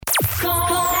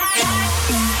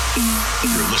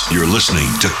You're listening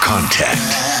to Contact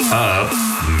Up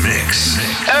Mix.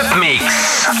 Up Mix.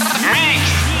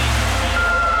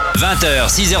 20h,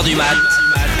 6h du mat.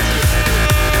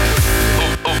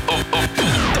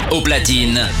 Au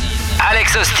platine,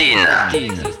 Alex Austin.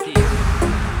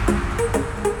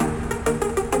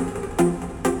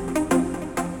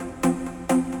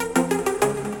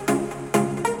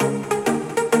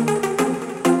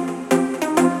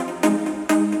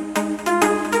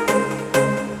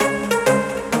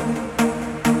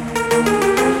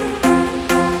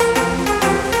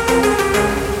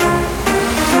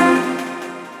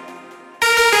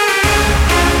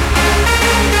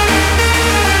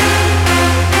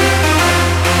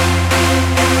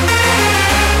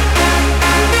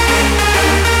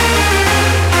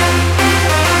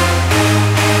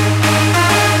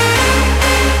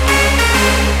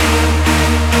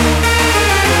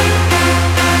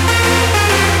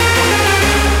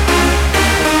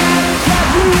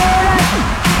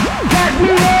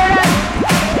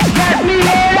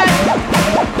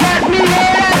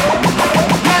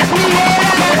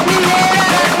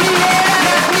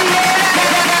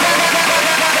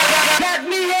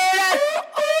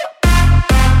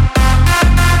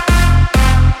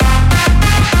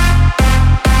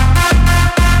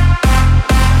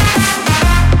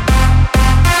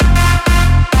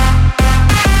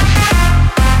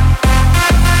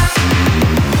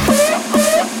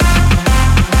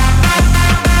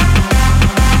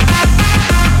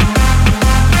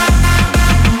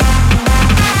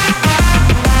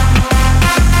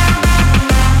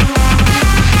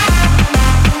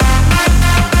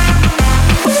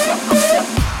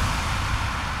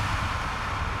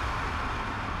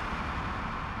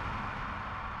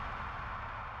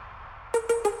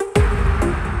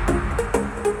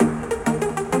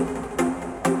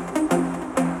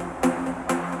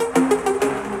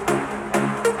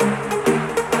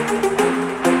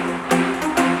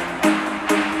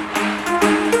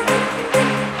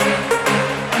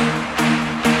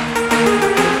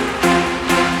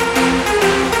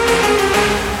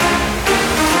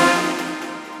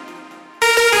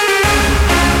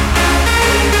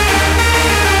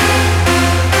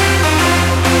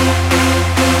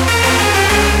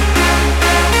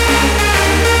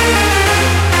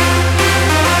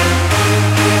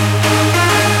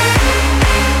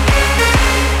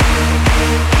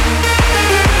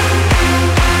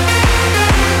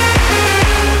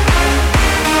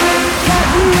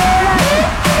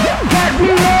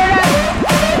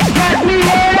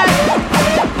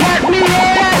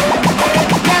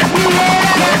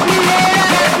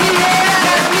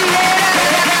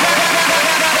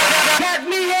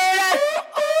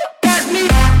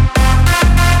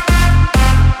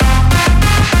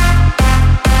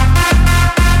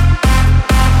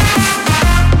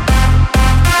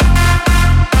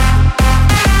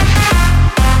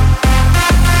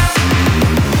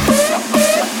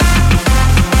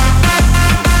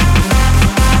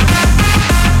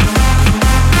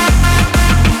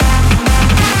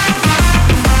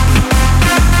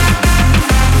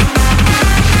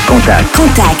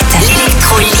 Contact.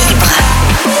 L'électro libre.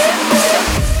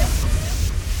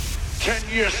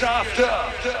 10 years after,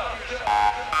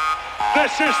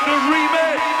 this is the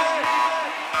remix.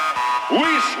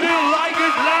 We still like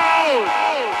it loud.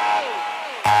 Loud.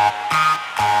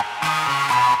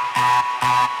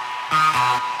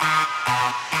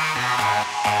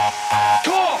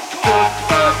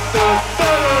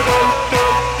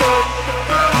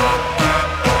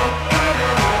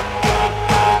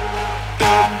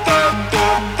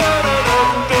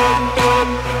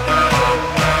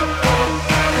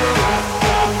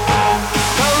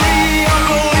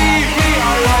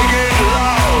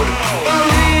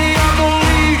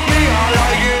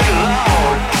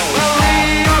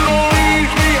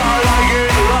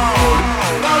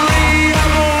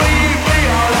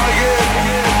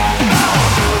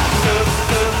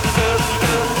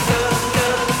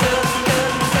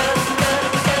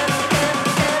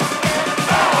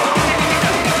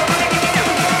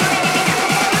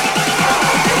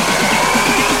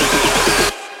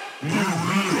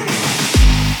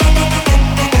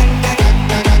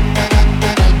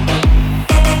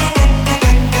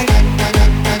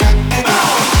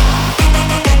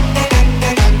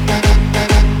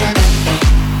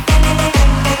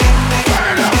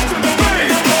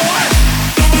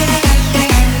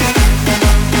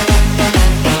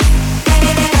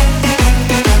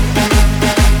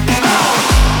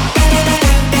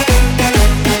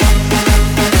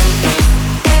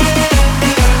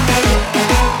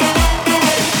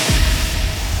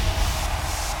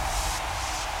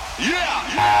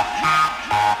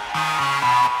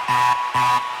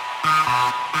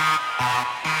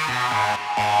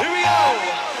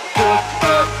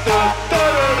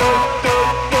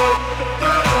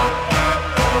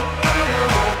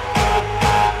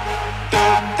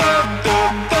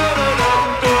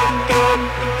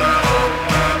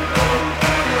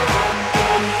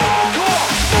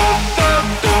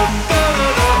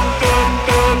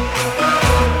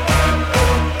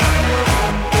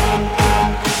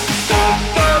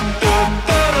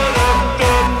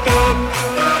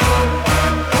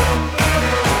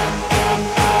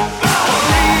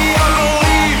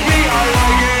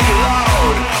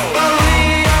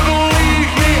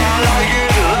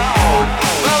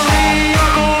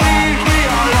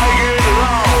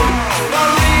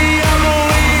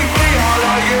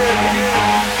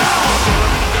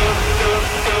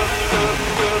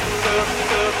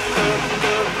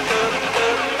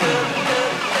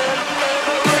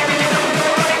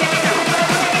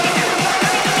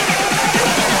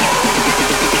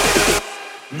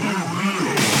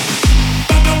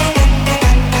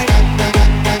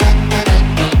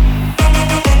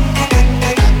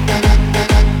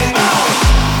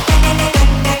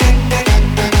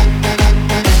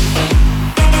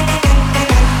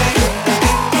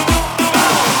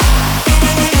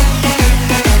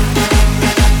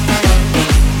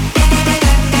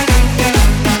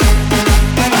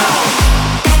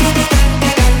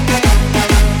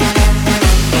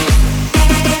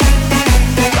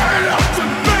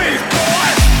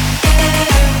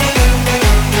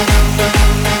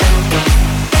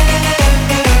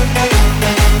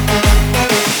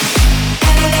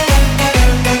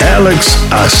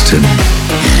 Austin.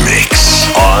 Mix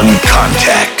on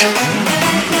Contact.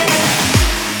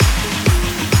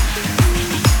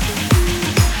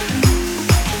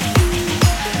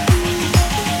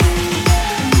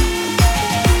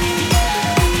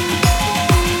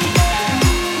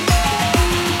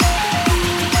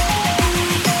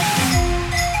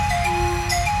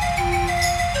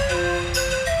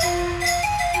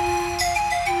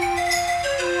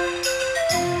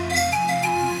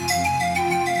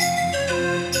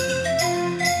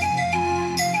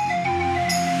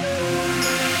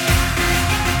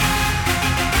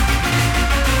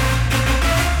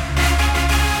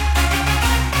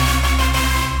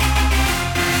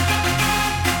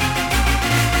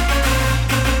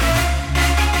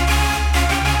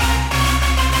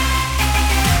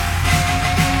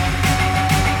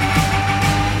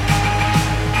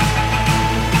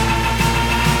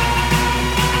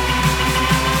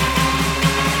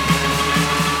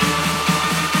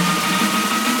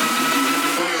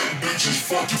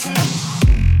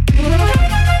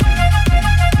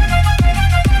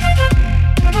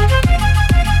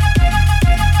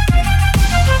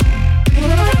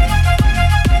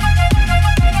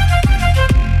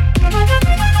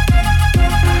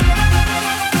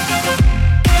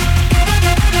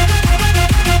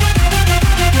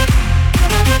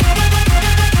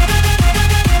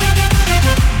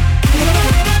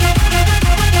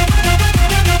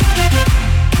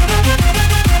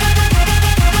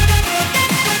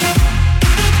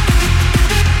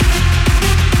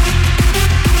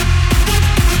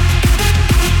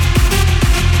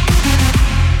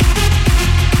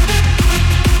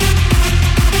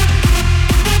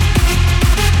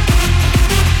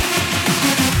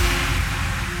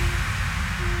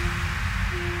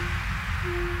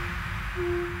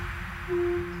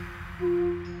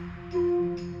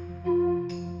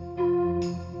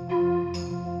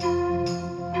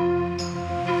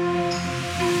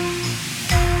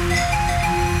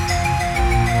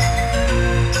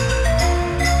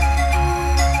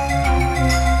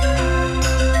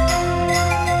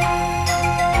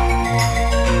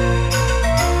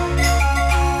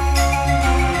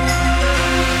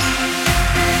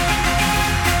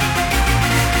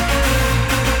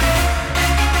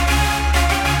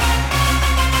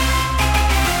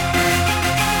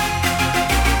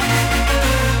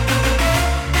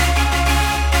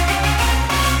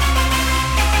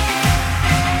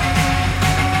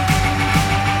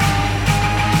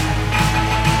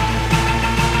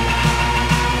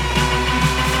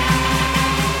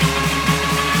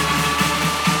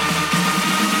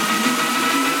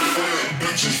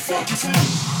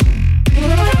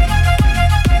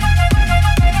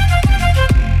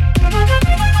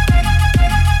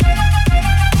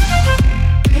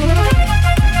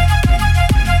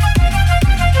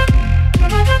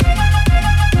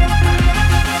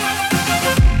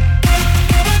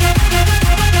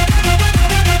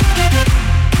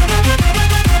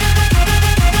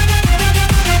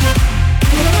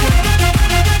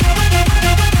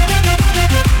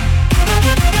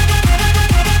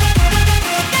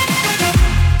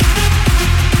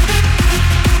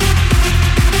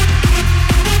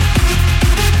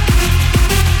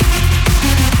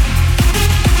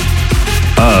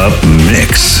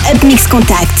 Mix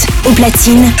Contact, au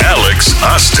platine, Alex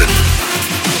Austin.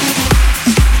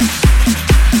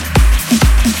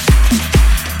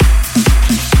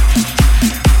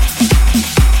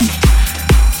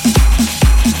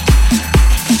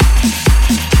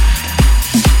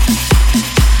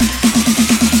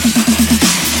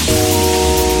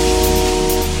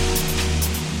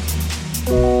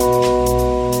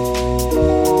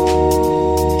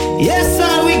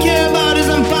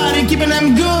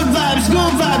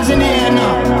 In the air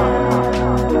now.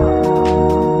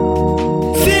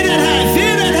 Feel that high,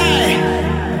 feel that high.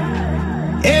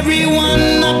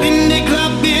 Everyone up in the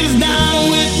club is down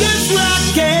with this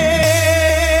rocket.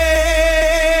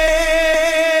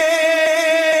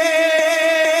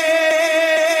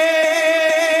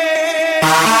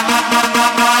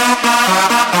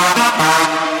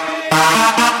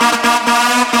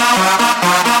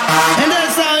 And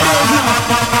that's how it is now.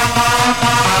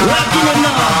 Rocking it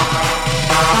now.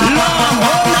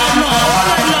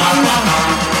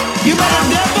 You better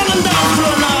dip on the dance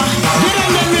floor now. Get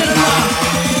in the middle now.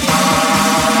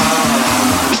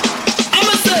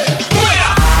 I'ma say,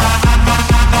 where?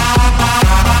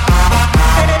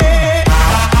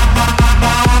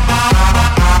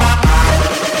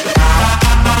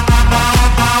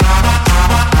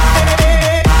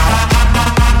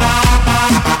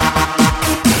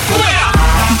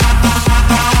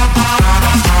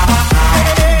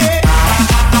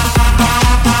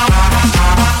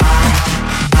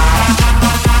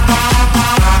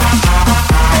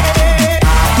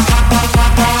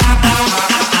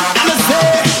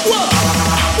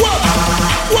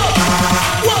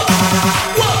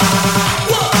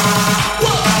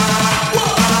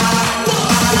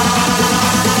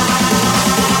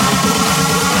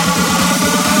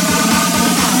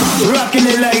 rocking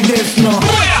it like this now.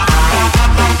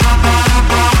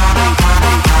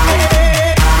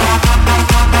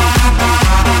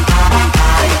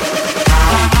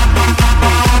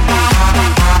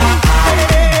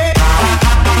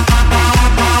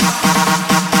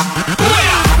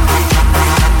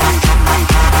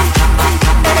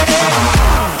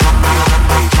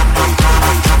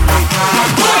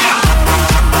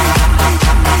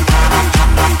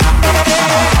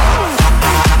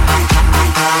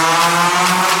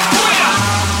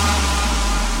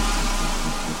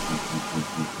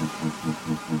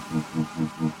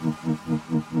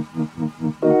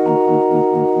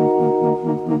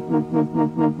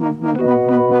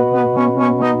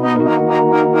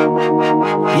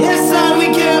 Yes, all we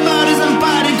care about is I'm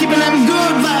partying, keeping them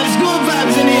good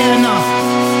vibes in the air now.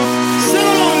 Sing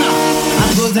along now. I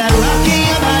put that rock in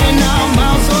your body now,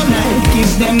 bounce all night. Keep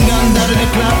them guns out of the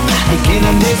club, they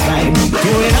killing this vibe.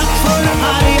 Do it up for the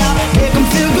party out, make them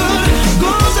feel good.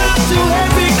 Goes out to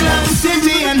every club,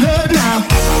 city and hood now.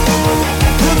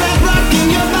 Put that rock in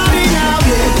your body now,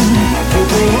 yeah. Oh,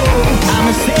 oh, oh,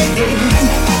 I'ma say it.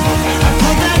 I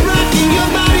put that rock in your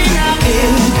body now,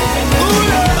 yeah. Oh,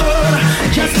 Lord,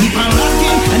 just keep on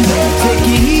rocking and don't take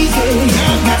it easy.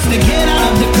 Got to get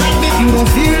out of the club if you don't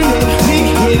feel it. We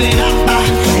give it up,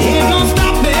 ain't no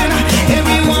stopping.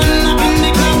 Everyone up in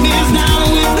the club is down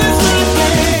with this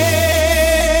rocking.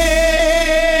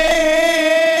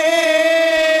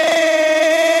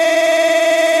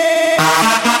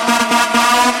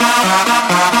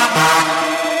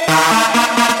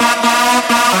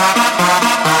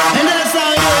 And that's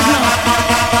how it is now.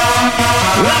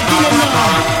 Rocking it now.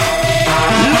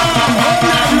 Long, all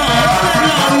night long.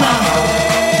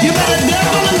 You better get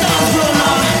on the dance floor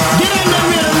now. Get on the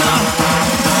rhythm now.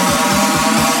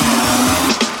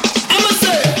 I'ma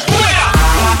say,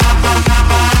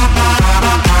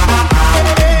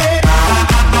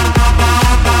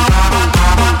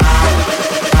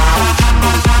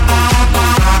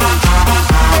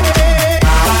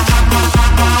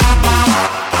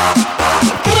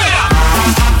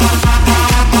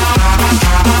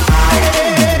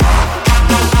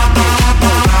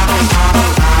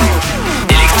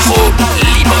 Electro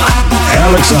libre.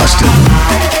 Alex Austin.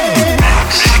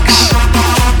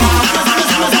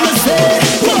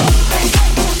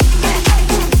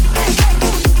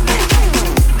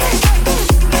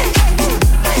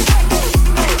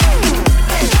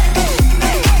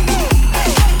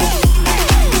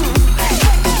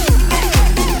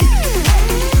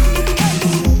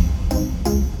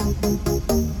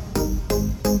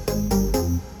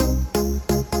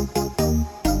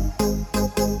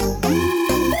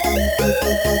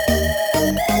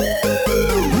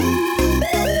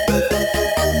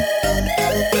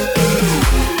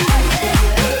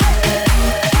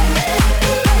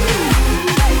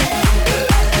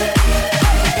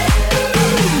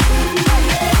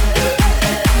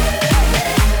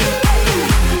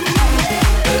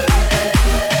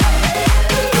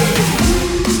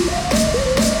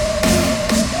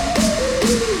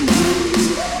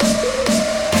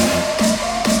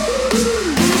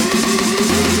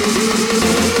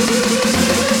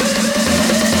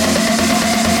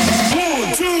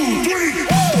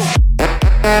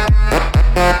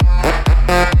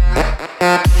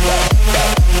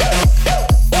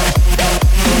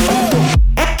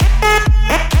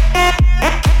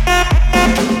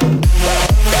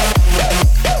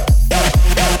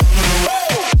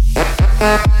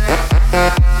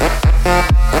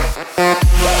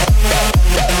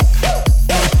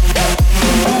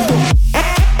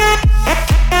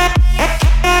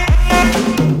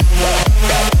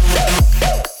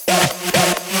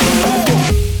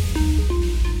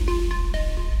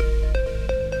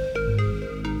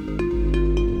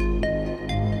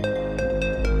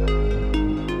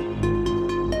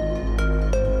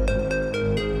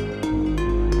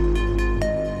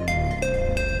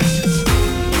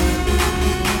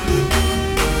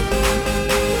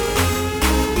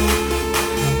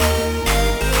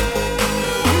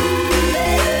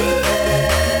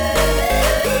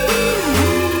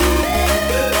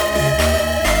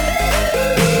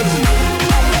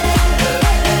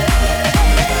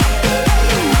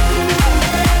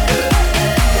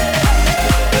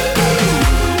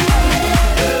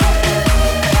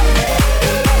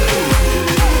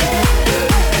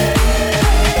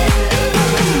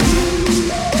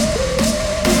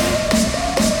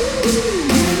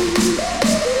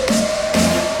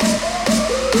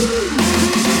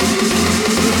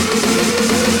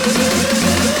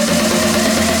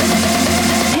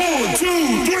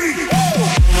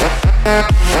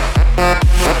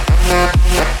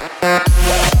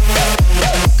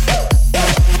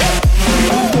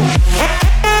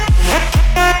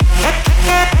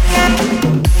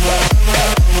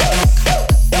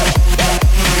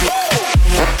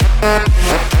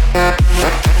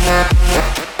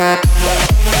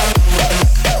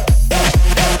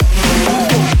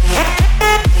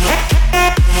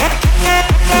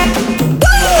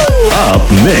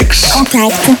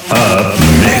 Contact.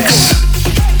 Mix.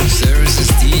 There was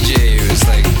this DJ who was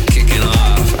like kicking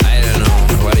off. I don't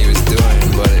know what he was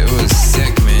doing, but it was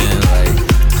sick, man. Like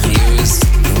he was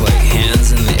like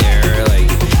hands in the air, like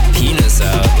penis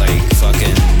out, like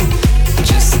fucking,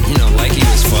 just like he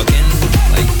was fucking,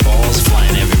 like balls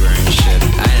flying everywhere and shit.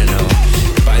 I don't know.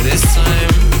 By this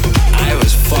time, I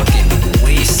was fucking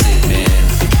wasted, man.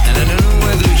 And I don't know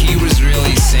whether he was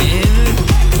really saying it,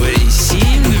 but he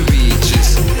seemed to be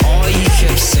just all he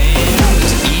kept saying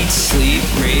was eat, sleep,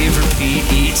 rave, repeat,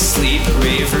 eat, sleep,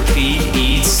 rave, repeat,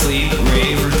 eat, sleep,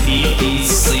 rave, repeat, eat,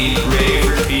 sleep, rave,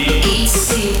 repeat. Eat,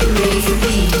 sleep, rave,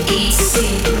 repeat, eat,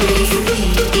 sleep, rave,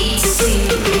 repeat, eat,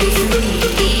 sleep, rave,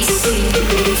 repeat, eat,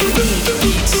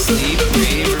 sleep, rave, repeat. Eat, sleep,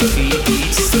 rave, repeat,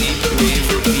 eat, sleep, rave,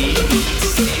 repeat, eat,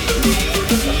 sleep, rave,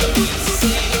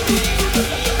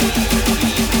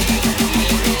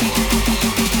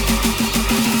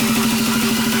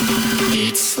 repeat.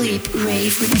 Eat, sleep,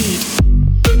 rave, repeat.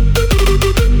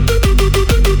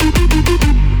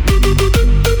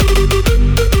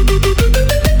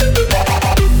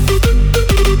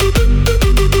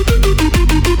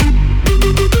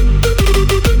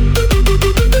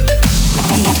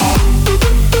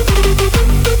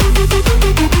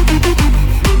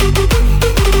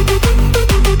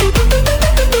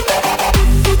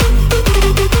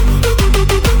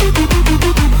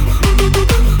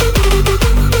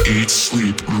 Eat,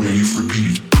 sleep, rave,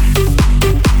 repeat.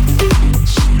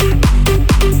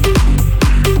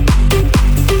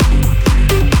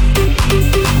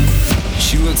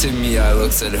 She looked at me, I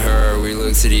looked at her, we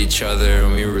looked at each other,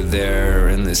 and we were there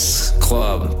in this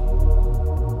club,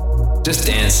 just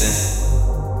dancing,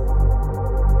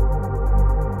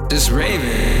 just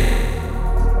raving,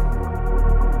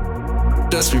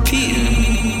 just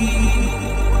repeating.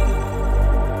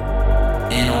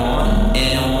 And on.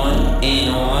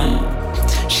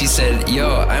 She said, yo,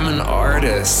 I'm an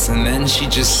artist. And then she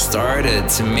just started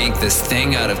to make this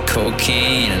thing out of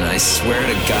cocaine. And I swear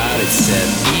to God, it said,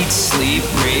 eat, sleep,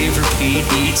 rave, repeat,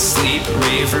 eat, sleep,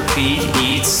 rave, repeat,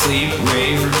 eat, sleep,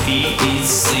 rave, repeat, eat,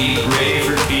 sleep, rave,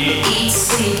 repeat. Eat,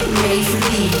 sleep, rave,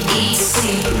 repeat, eat,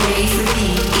 sleep, rave,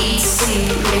 repeat, eat, sleep,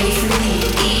 rave,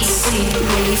 repeat, eat, sleep,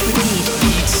 rave, repeat.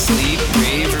 Eat, sleep,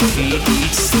 rave, repeat,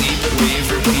 eat, sleep, rave,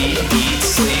 repeat, eat,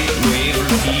 sleep, rave,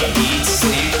 repeat, eat,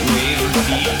 sleep, rave,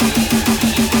 repeat.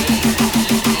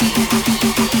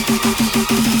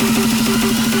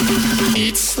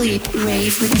 Eat, sleep,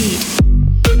 rave, repeat.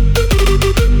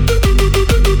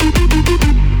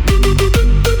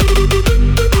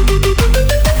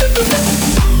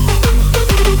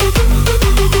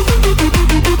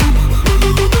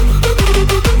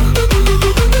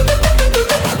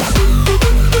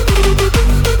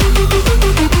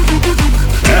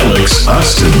 Alex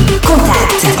Austin.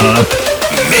 Contact.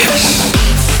 Mix.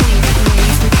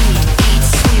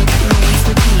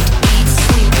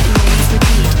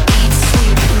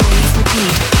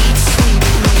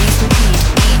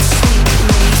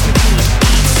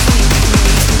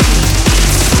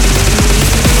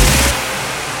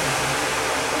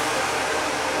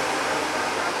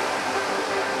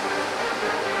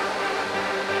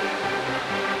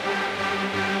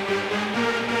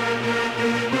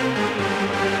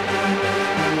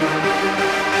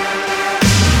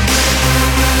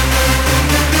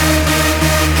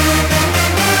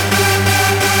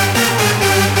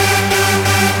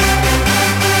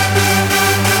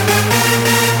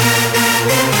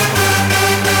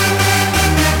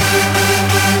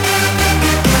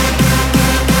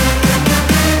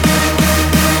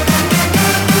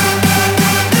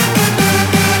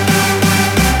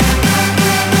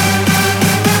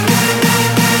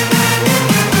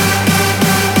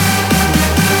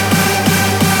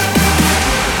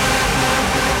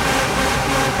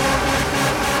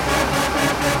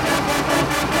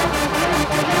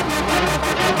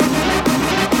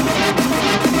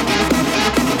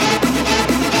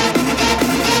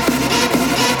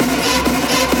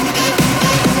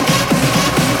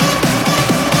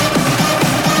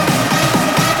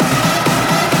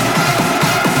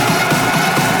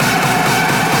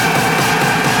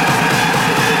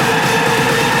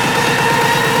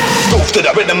 Groove to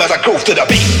the rhythm as I groove to the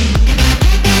beat.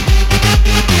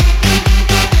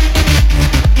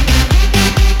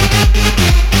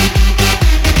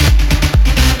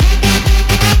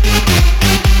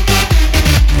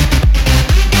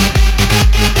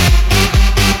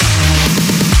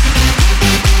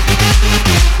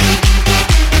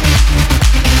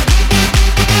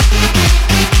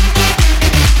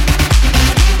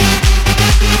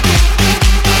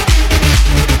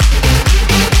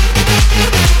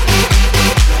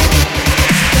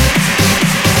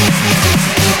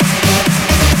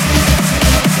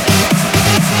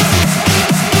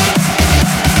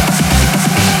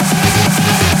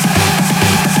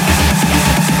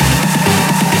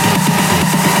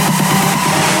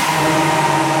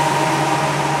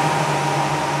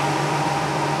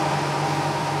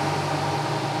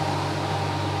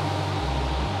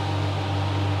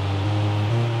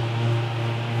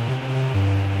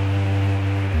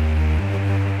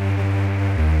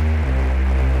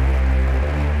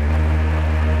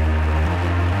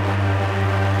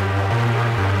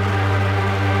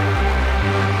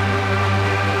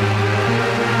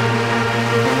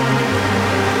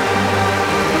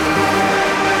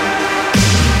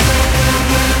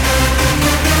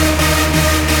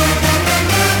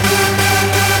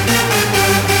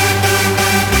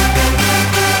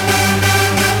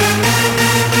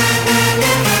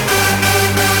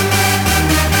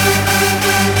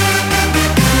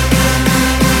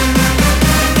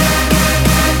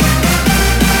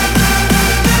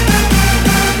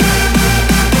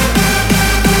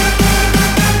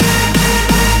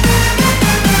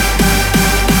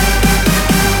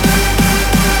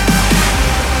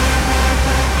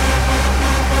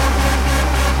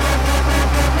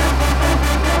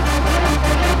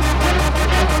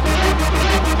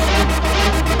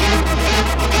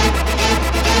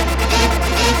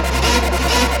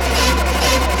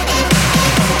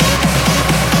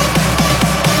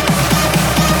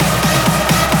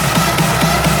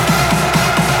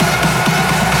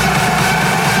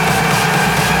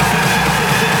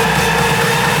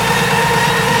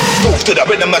 groove to the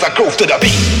rhythm as I groove to the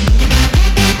beat.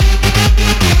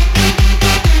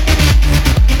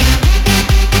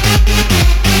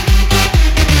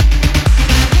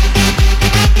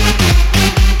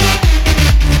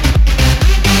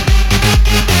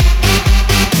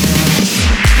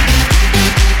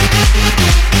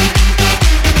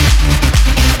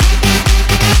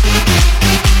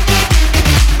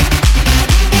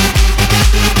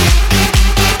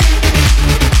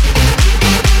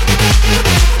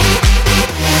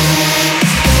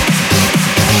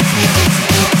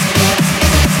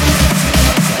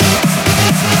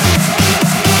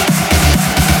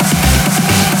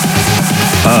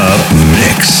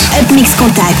 Mix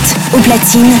Contact, au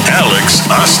platine, Alex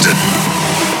Austin.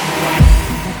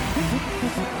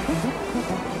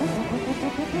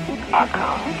 I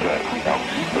can't get no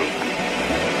sleep.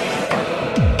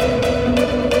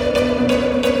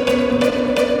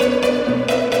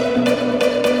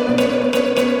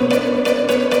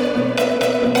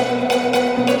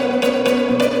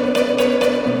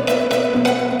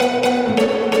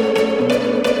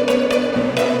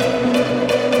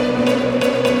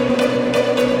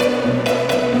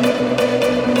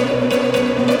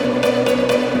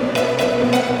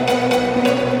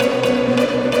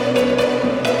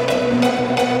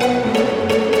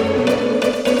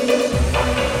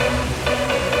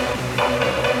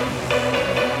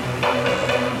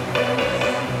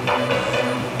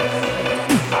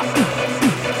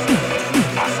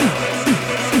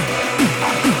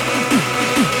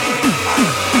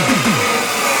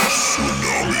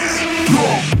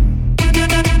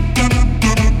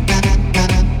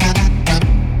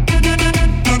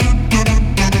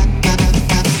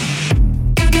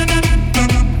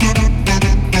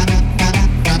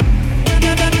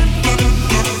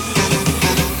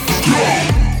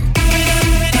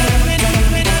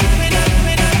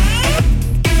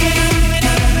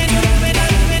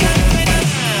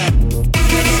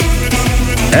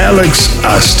 Alex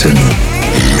Austin.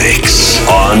 Mix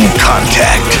on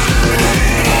Contact.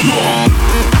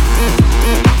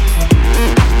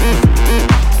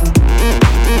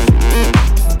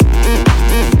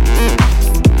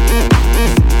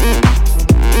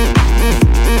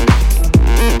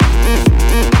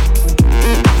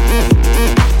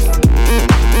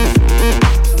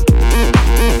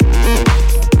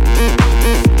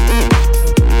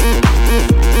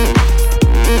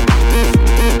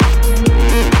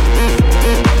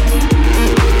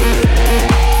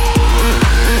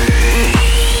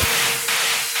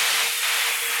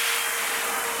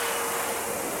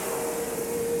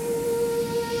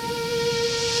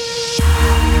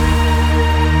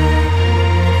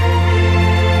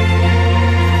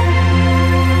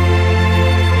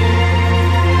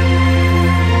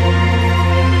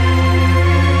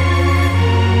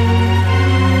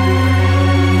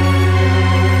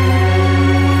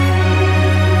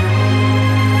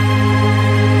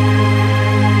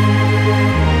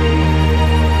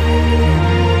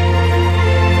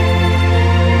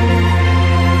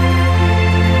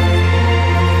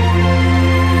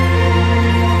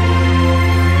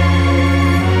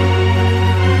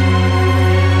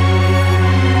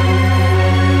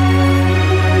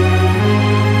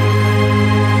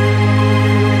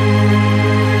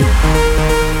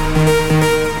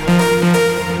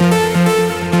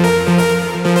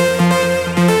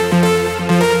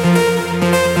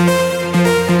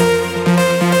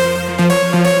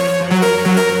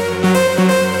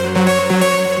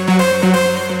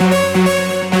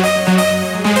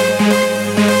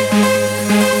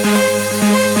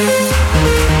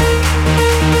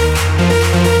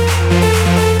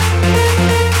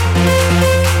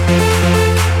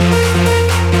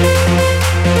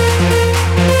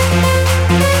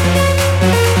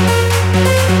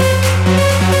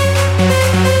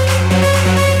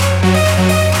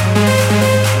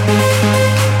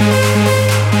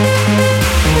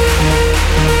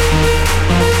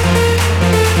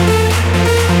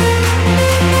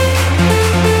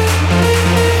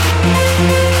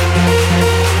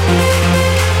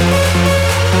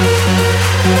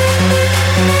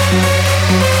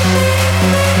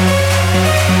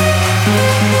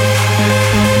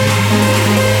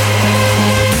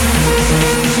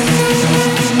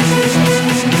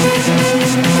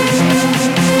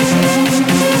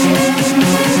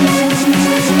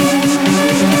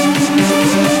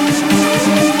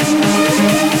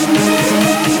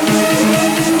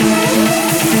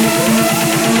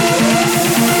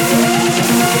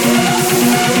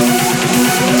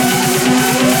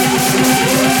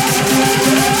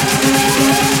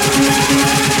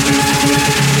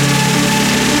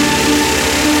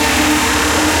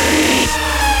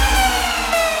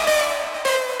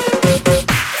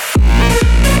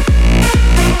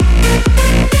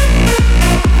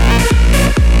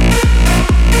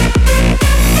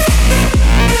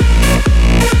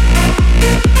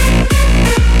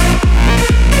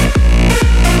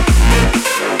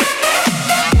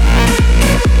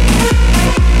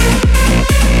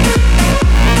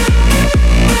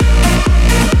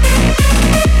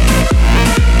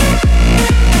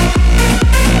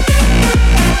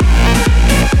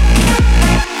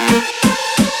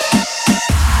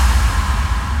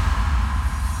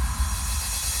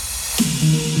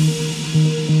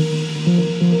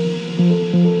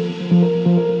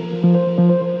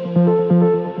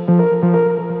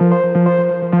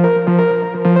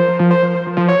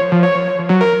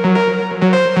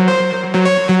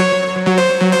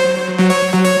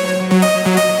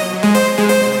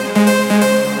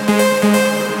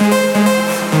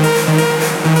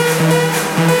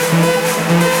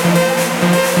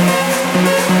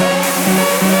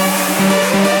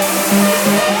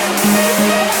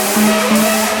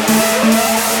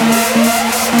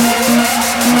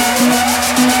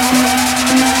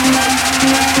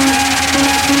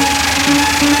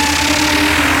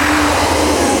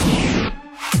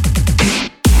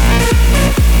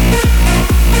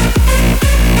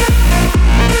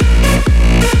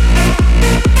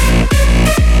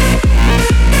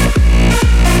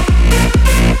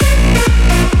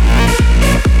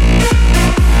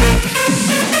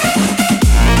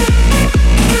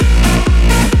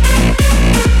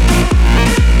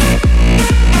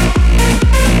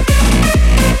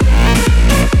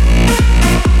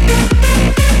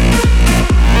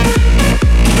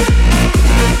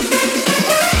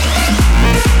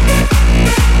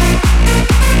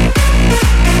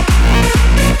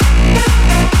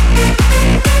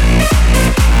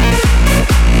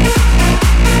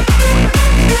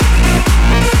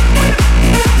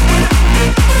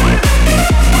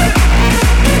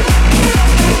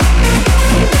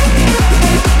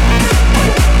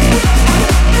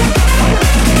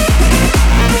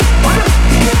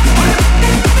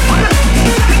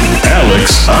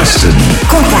 Listen.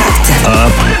 Contact.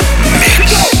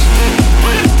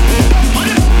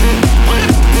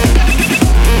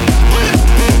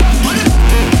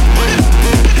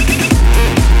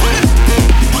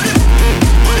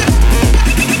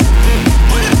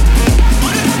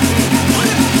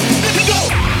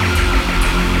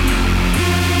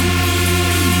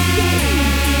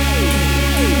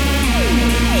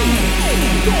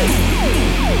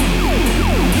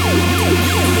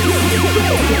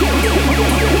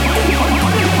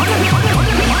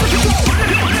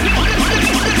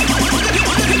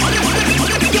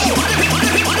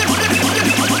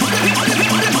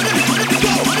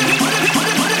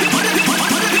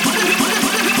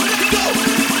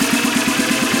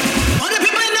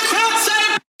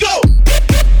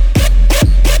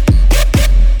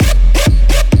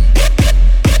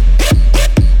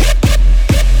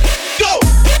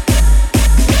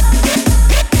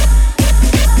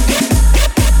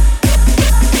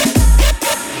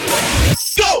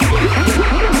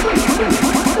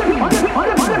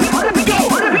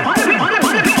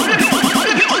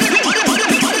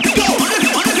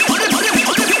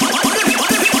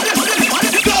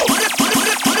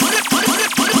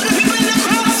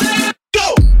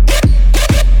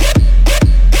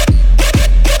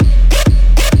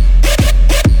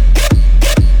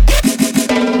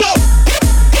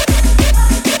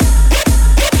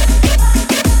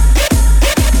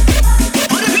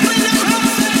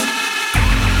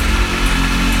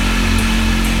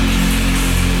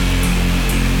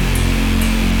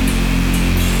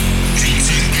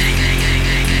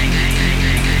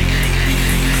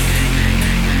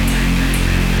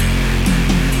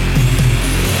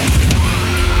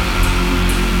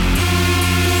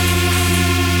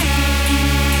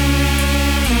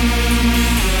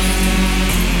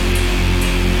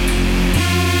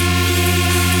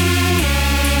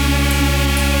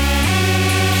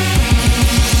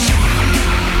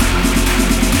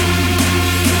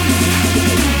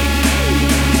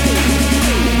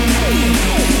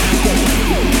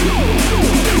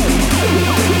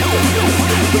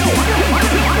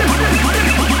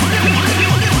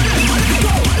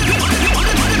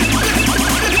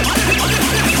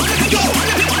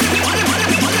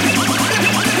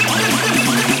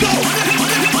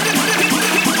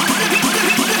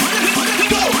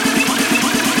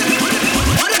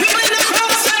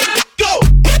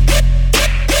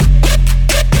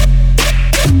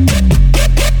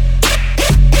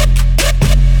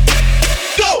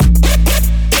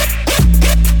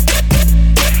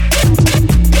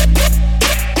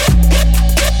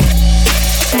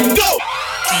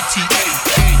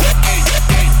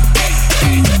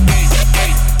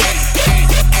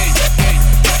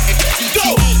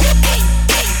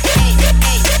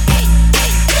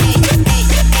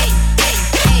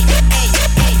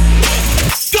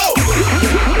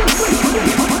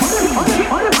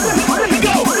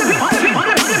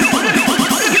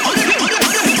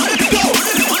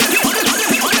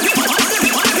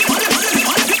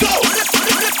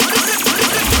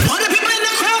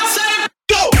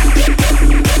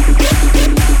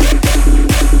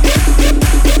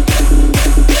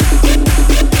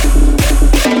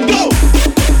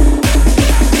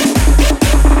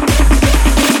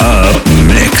 Up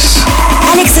Mix.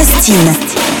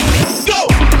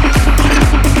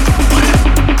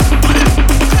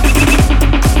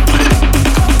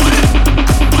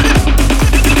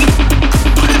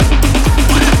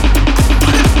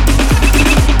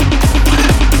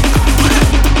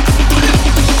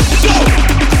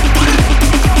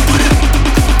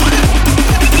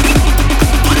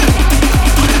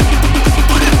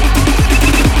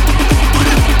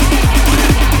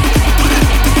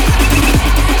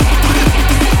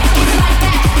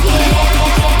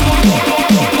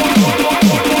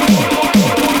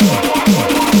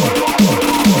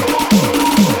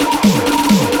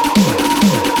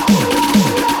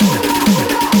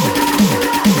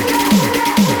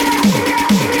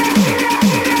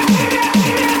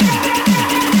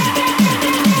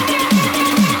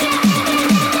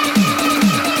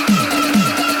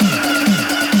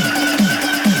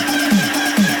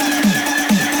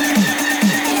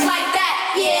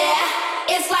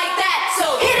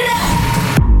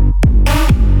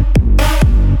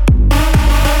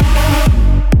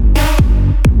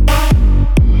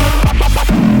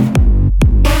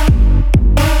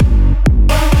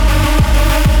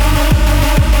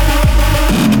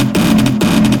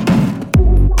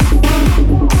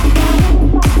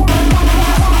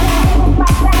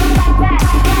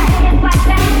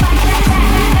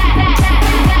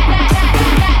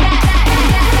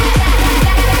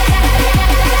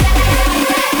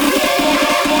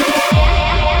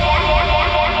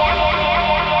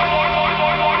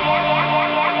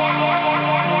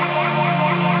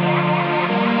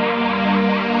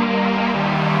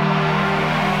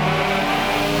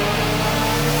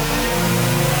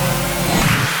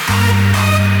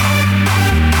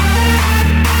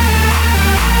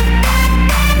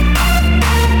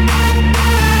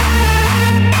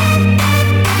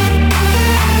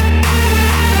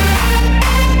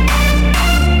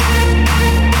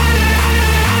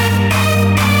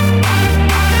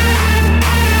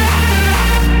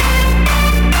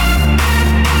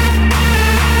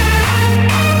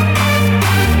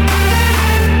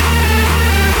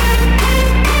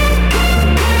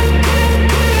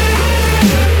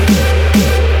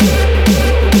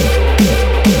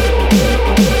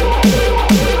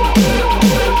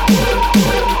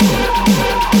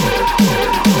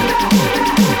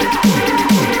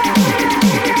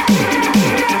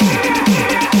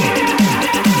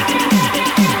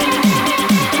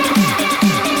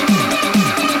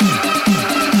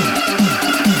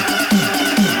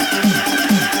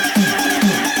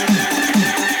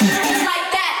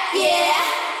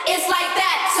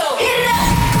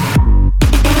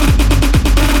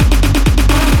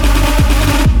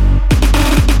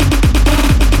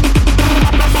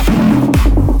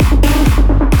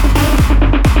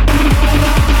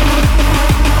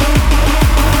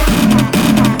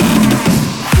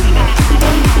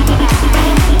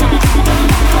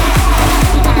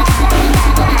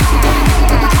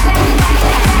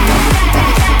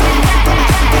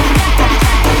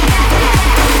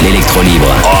 Info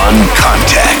libre. On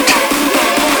Contact.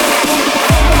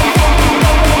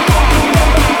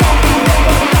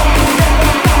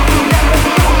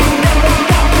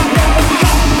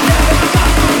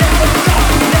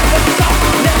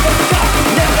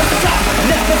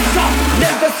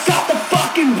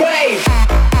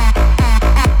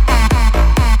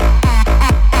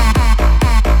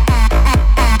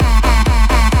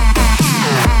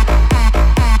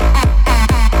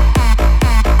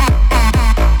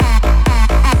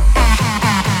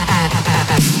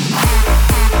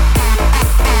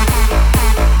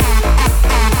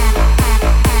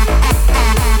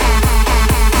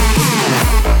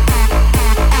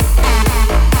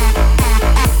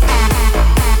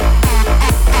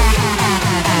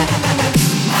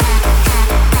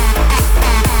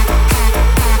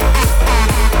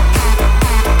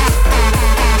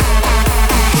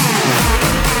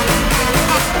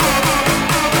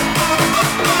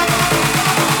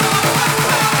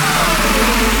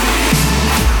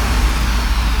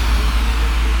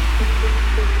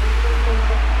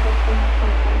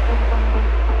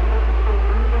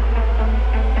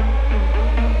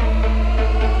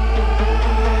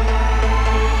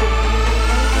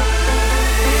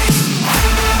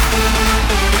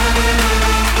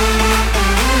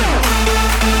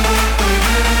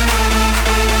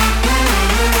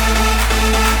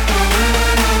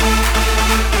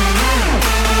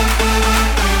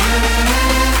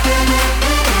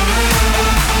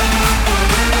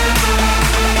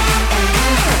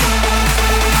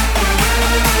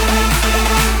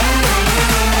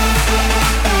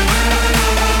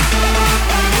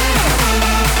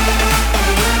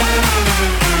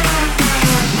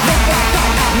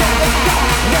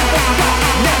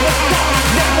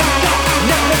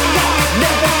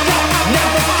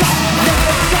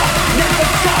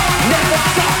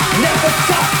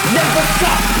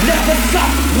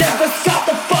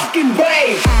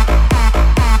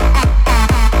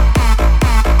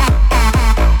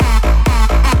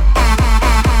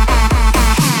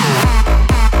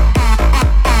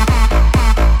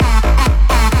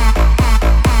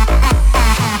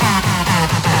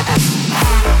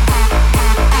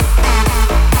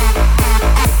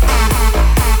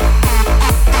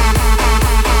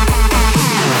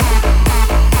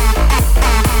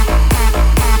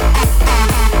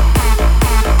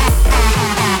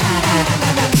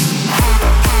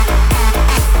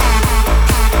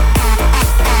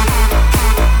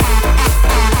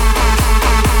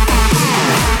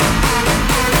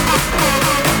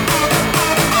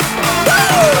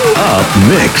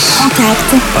 Mix.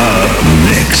 Contact.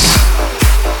 Mix.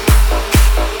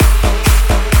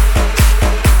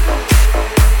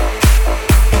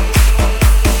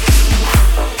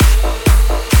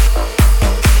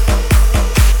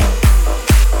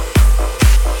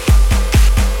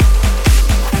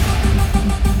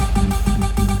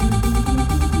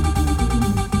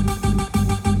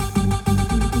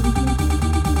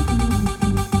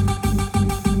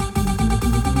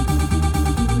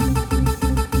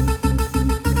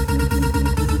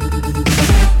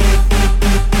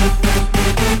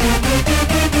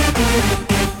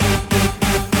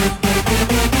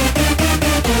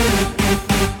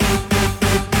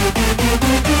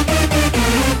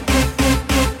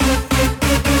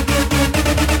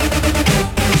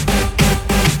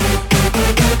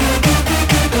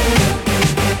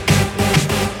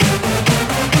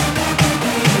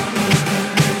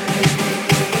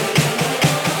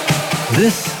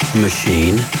 This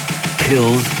machine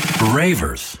kills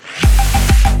ravers.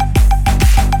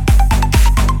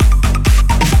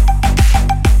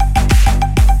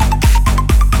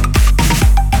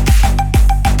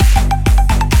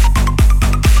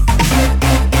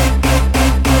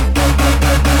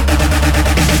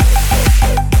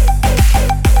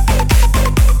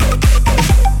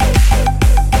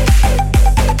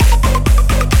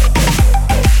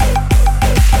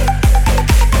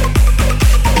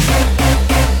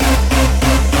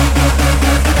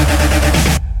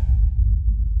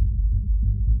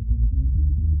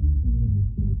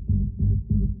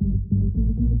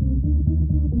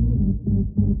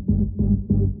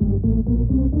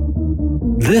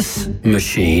 This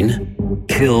machine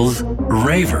kills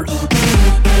ravers.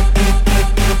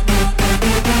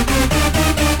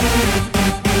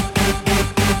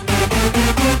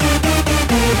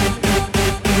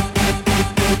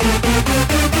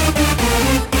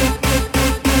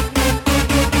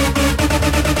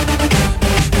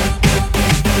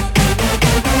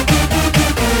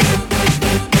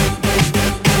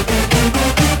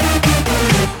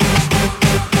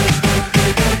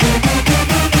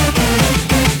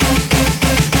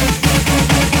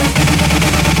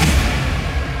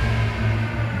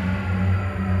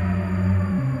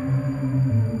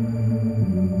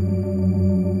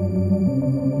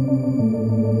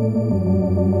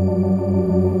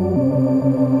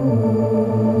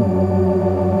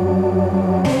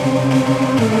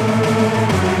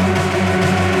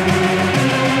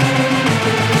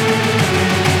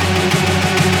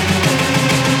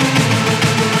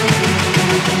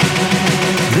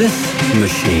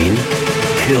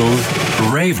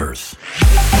 kills ravers.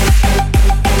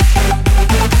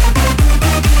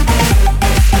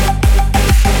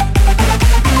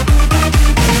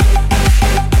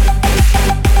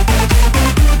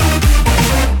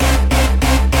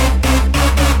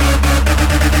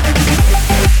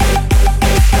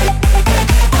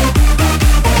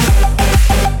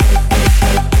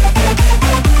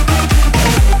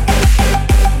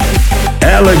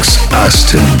 Alex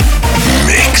Austin.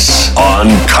 Mix on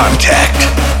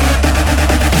Contact.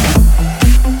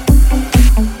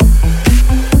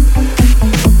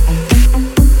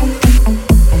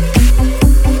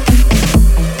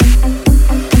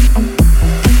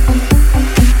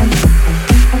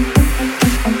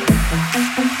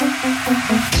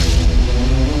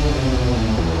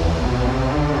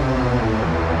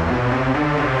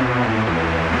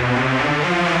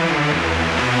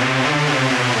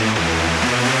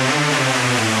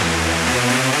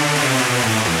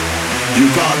 You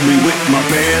got me with my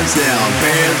bands down,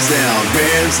 bands down,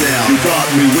 bands down. You got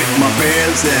me with my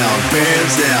bands down,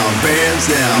 bands down, bands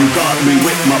down. You got me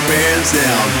with my bands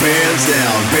down, bands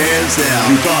down, bands down.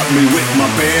 You got me with my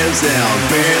bands down,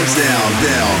 bands down,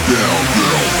 down, down,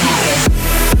 down, down.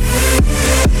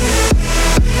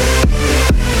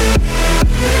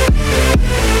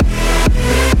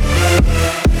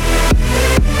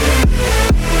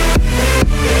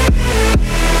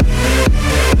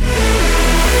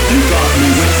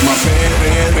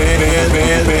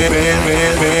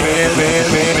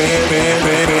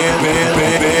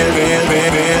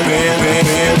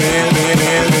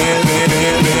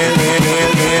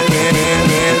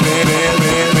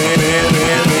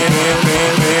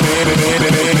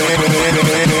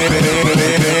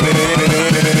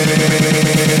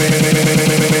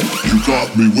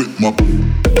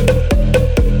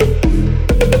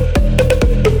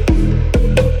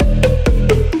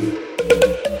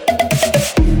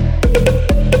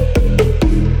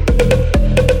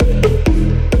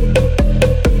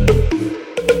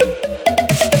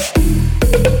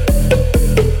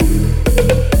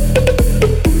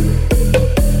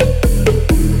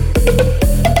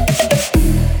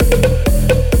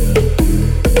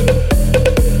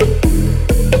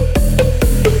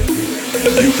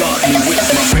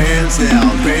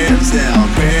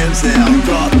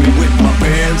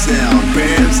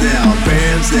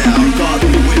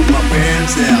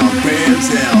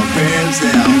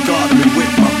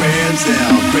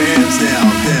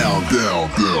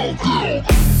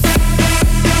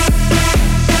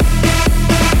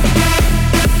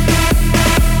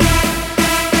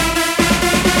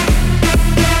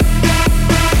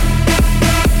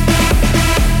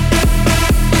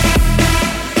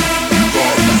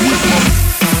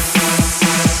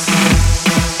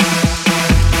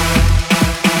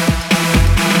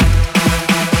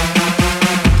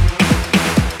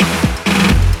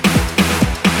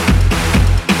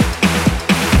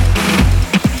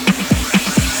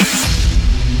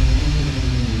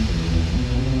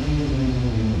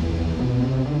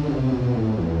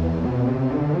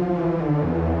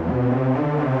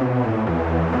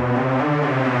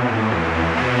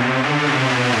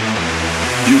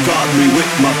 Me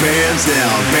with my bands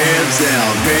down, bands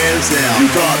down, bands down. You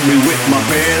got me with my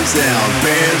bands down,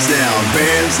 bands down,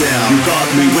 bands down. You got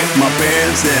me with my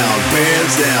bands down,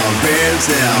 bands down, bands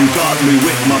down. You got me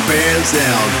with my bands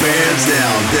down, bands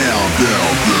down, down,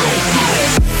 down, down,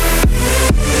 down.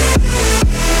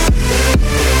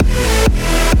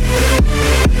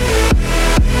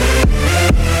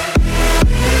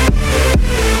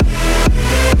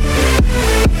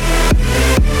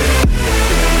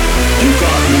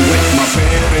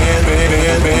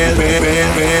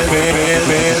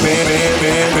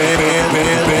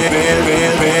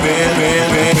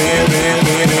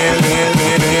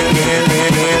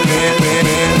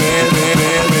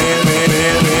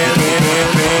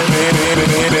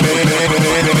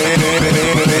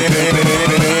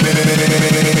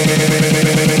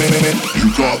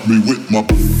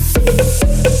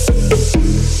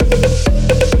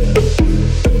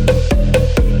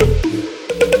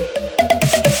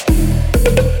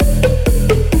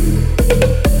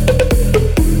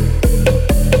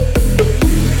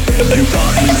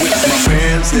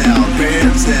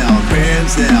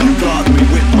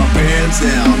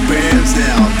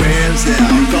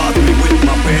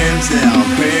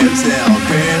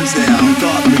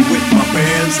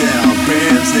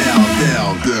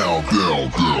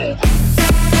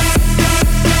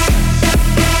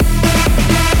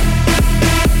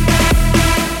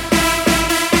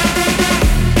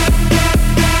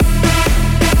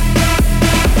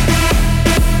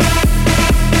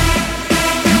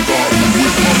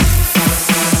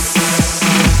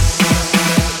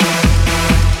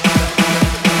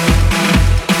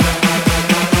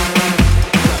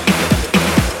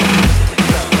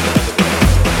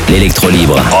 l'électro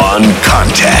libre. On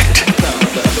Contact.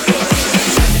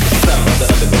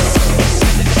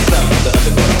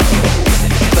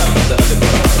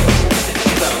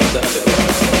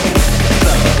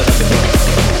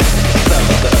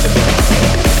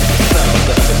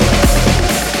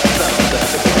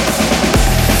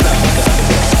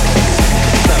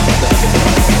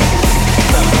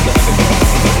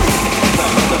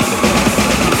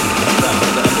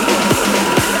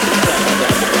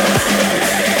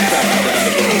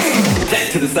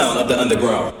 Sound of the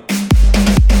underground.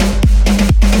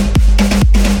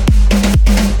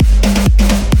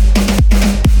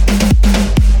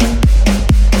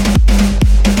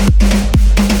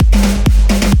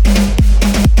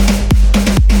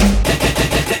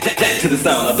 To the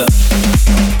sound of the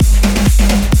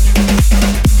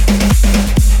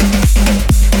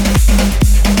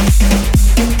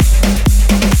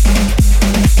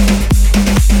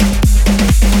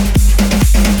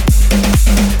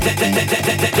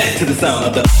to the sound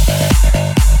of the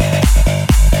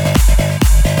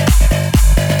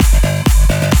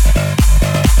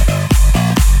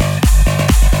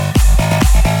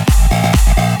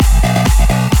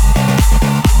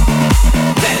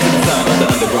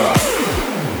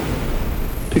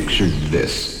Picture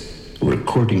this,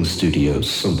 recording studio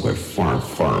somewhere far,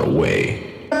 far away.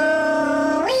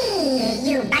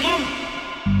 You bugger.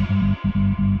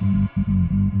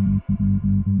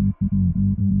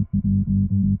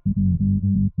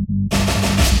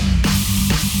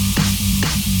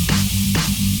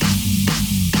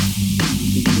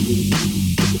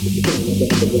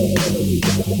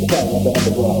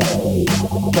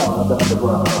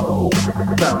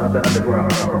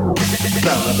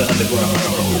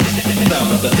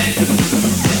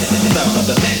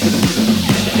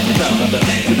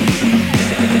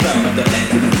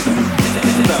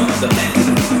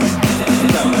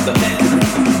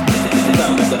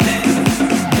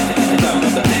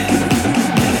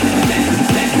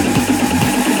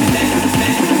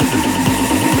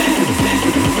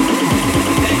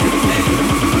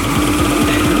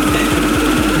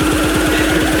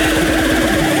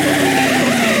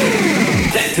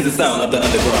 to the sound of the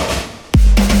underground.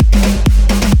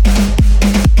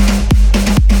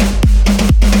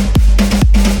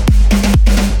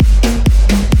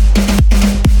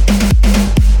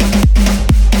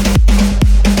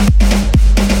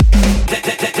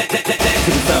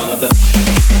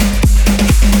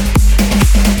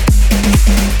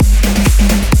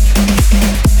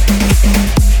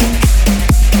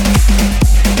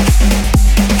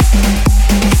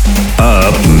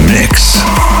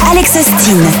 Alex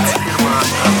Austin.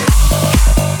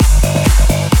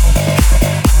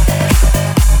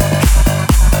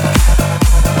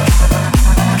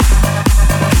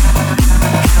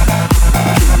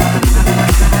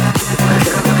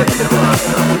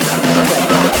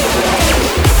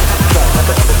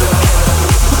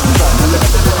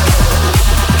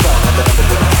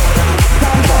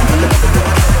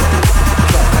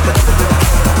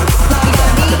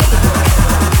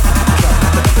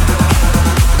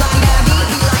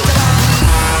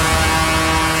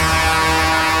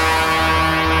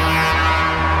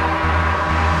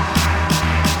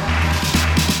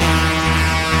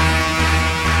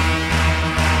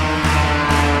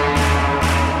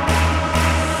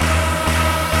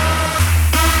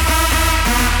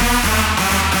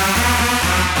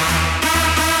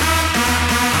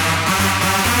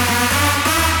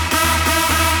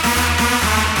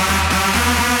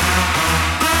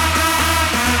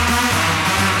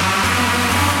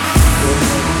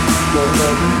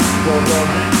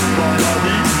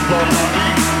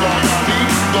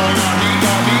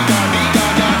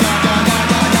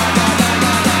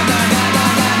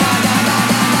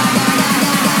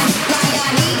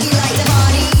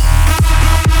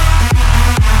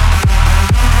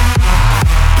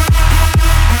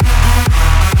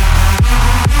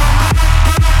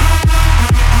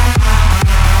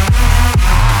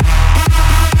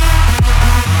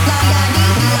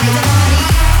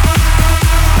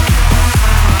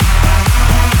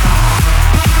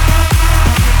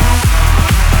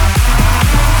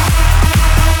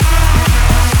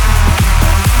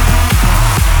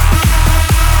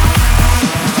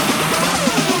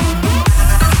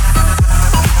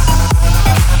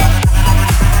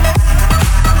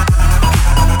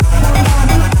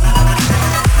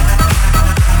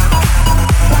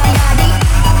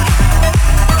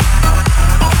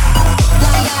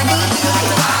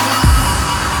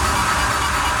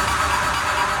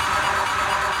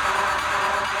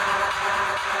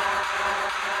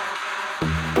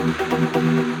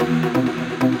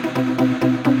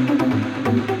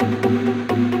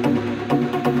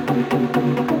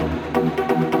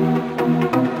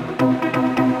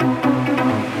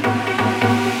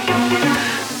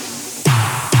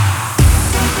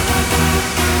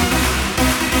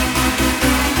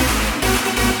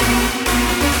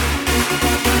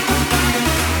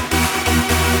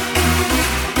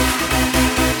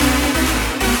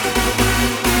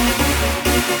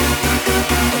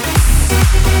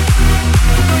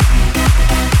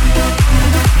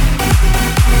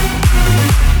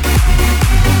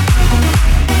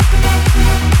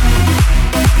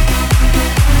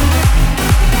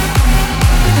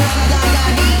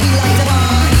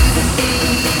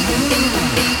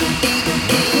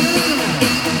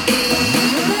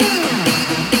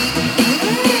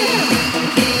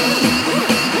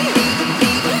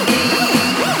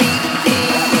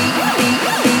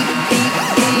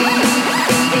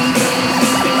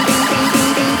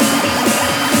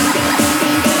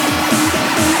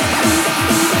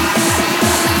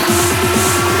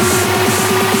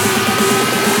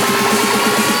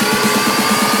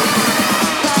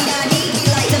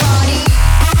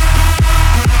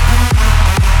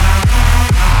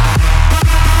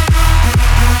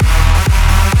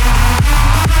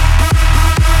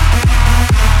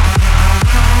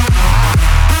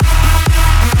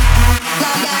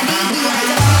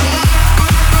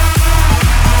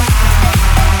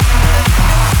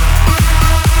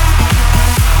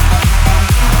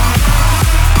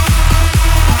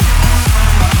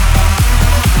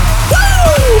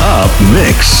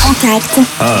 Mix. Contact.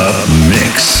 Up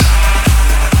Mix.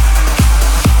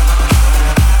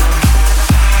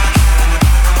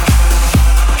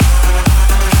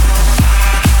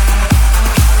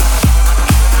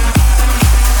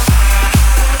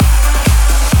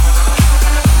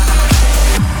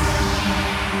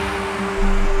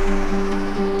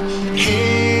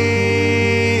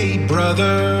 Hey,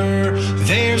 brother,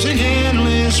 there's an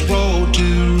endless road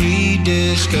to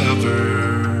rediscover.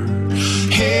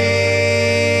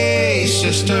 Hey,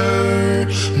 sister,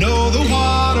 know the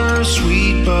water's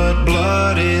sweet, but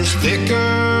blood is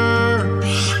thicker.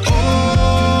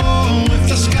 Oh, if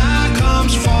the sky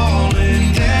comes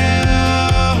falling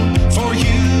down for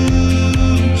you,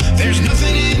 there's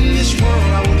nothing in this world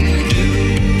I wouldn't do.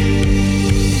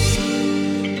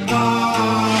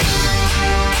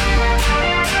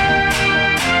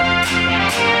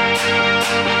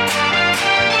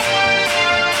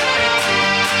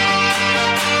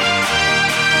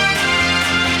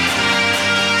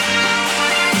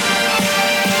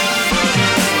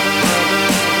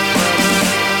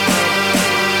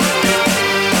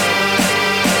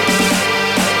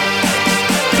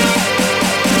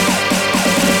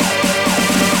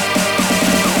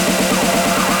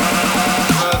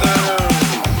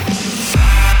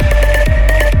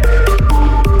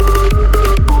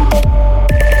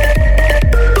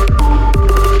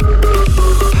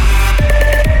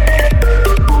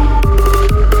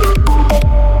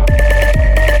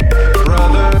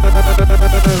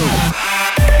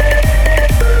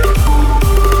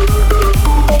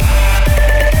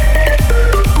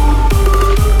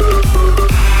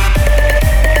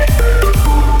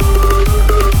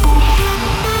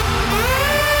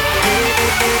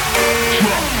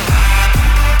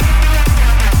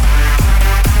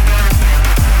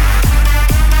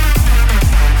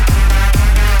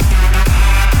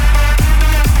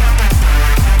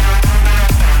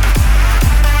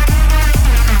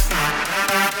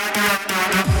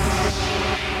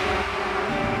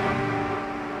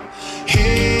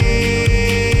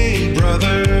 Hey,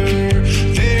 brother,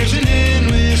 there's an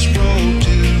endless road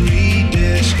to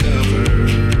rediscover.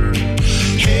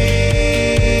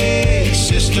 Hey,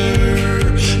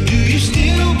 sister, do you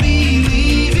still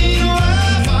believe in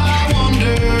love, I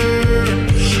wonder?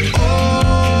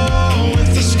 Oh,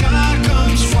 if the sky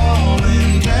comes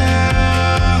falling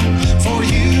down for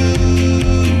you,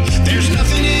 there's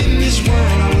nothing in this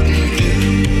world I wouldn't do.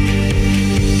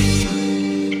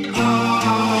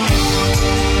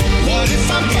 What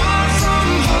if I'm far from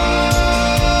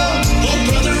home? Oh,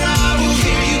 brother, I will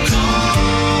hear you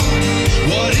call.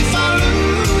 What if I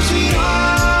lose it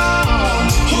all?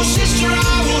 Oh, sister, I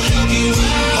will help you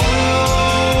out.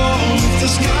 Oh, if the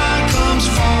sky comes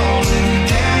falling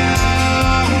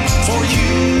down for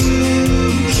you,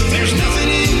 there's nothing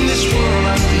in this world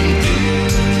I can do.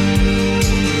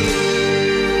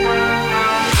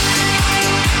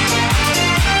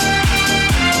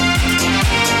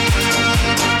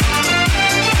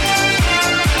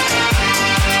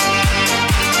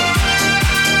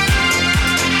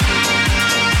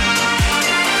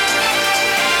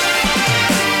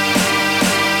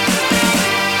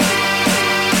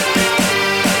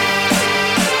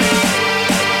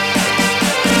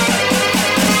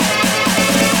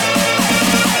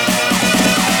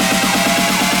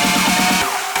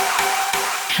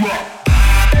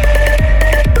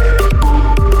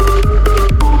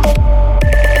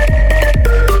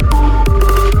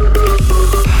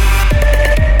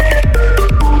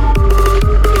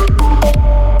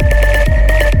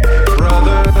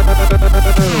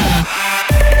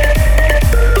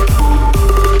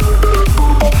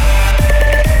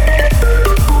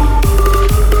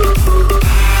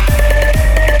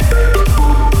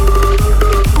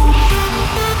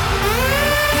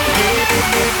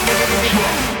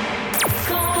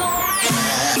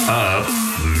 Up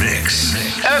Mix.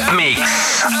 Up Mix.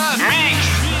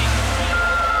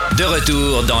 De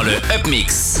retour dans le Up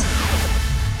Mix.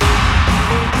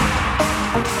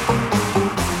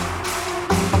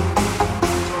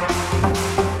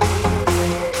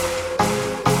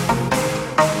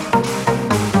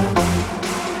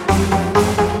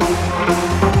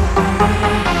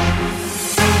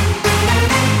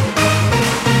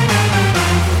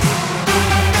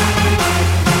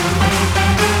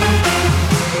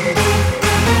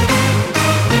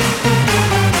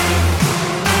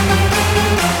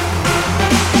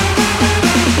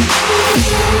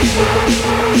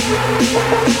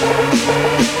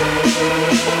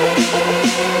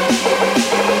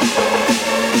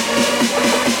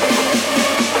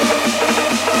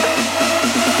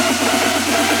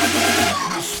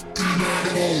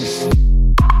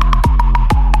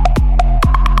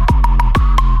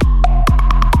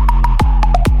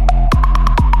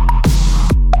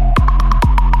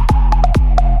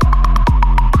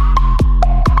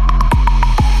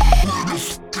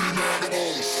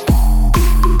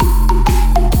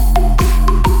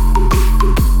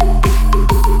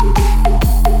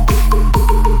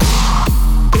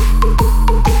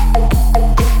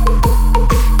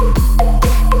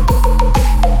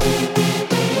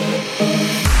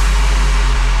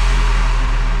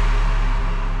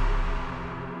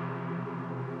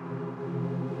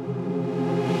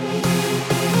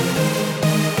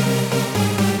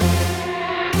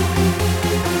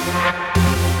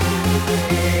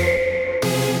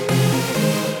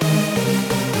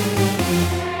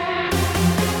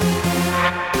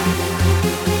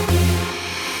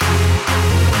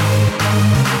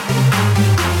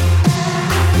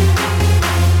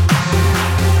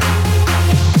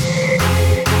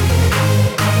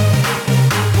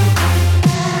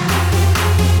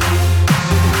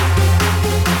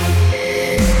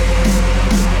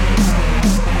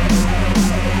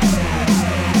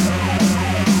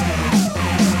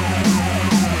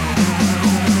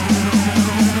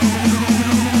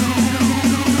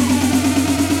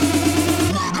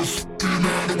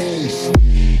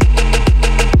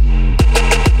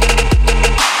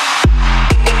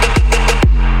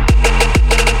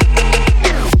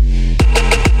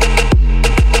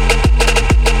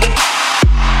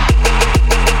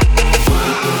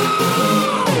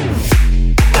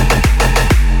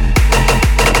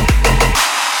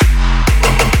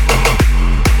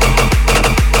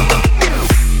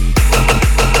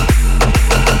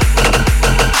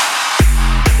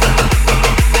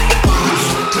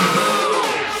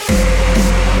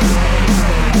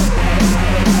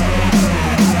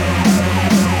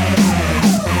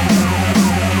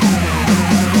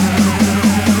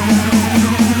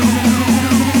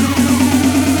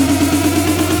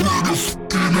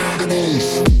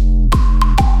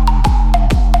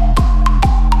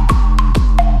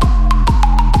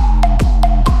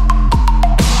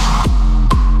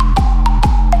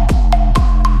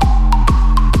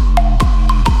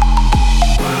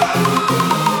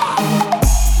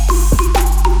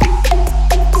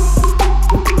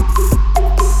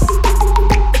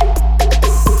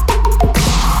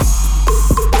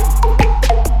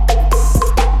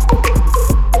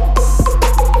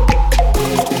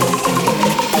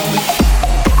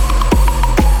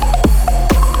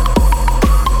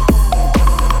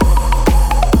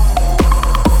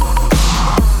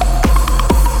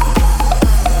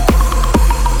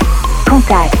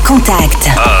 Contact.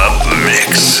 Up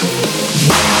Mix.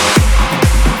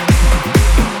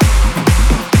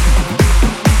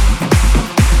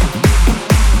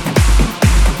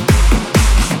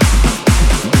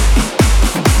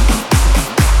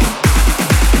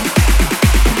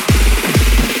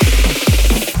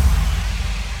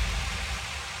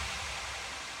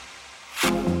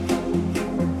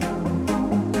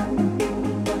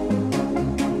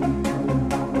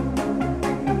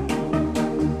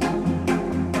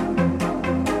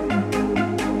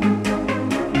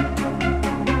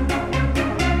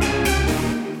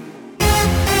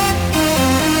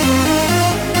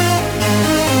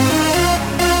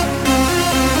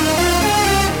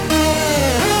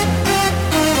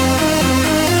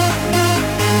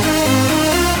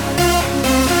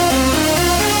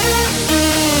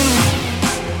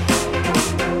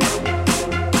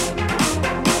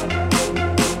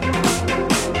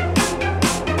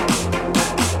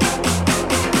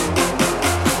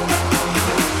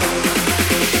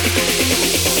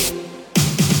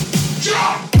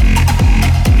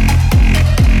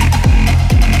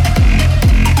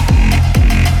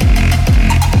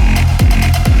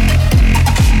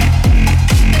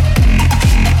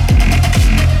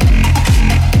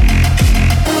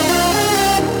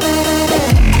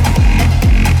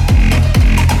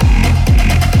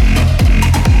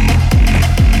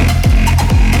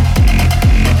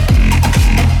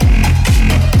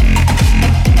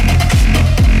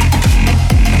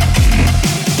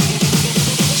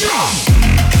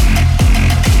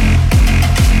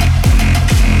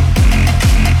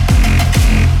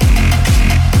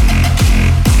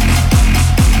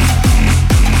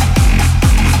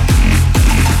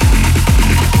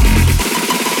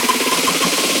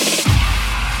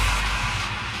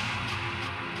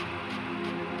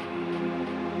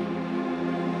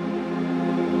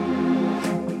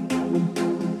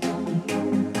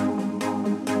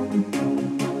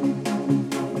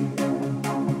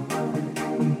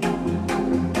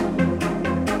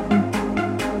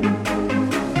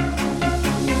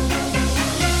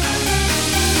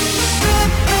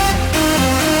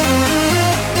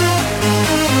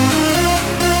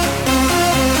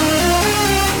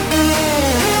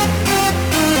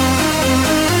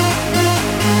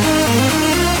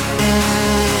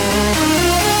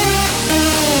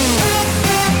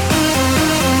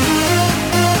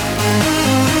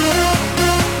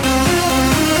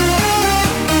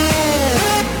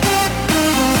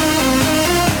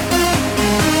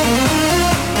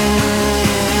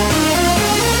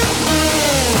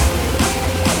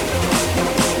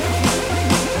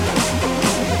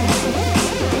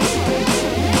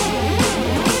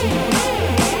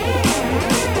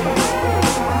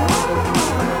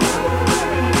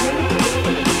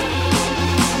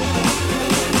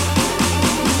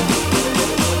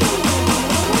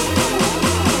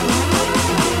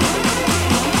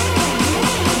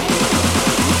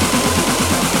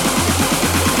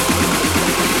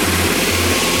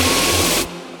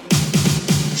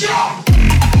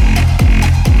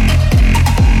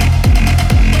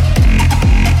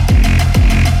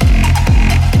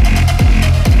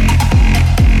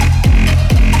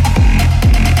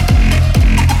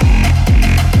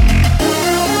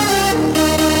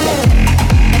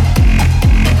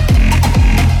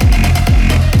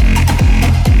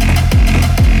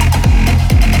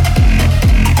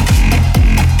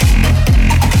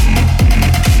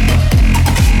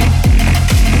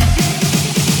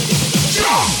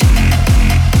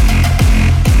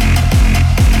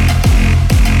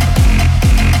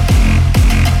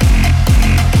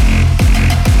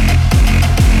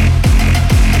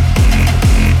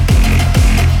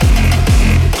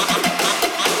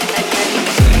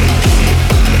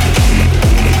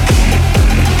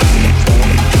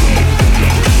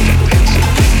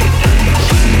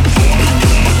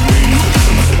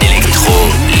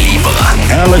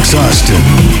 Alex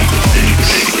Austin.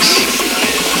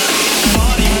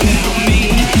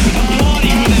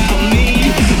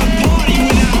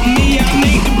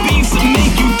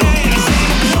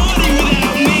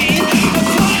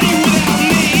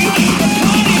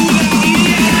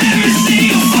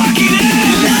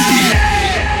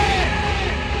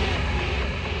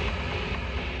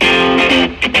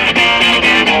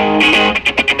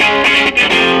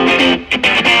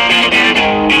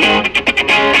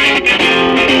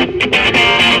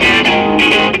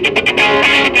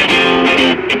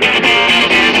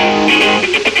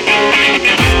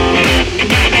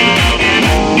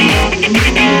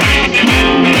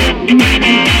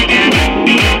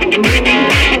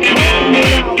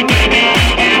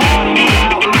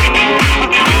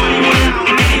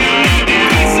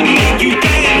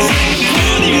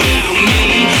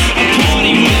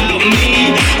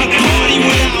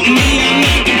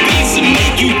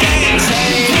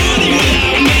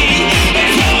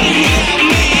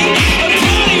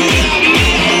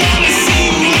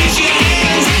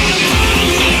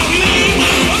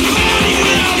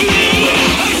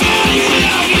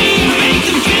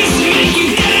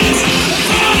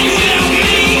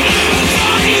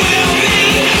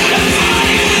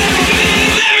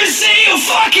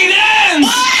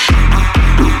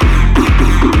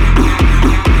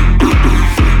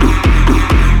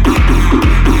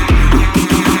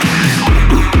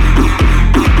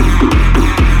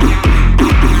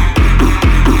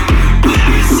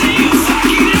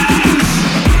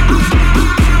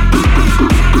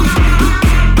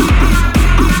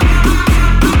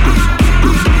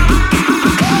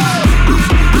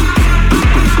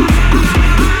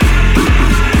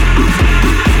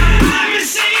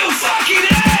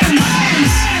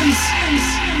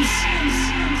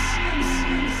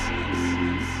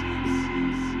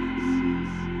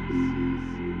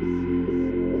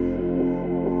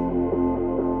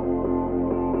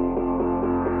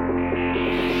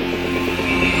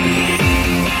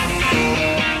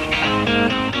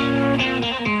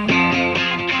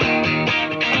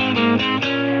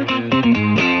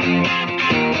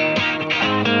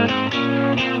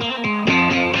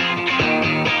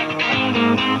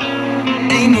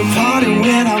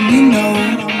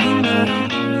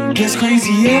 gets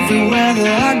crazy everywhere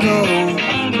that I go.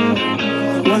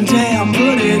 One day I'll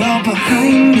put it all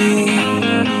behind me,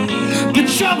 but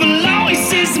trouble always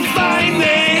seems to find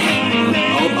me.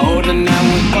 Oh, tonight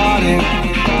we party,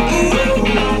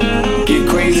 get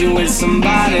crazy with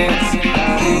somebody.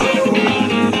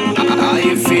 Are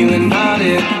you feeling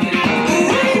naughty?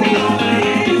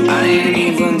 I ain't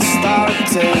even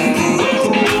started.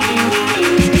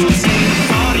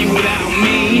 Party without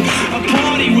me, a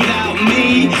party without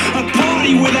me, a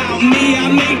party without me.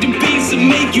 I make the beats that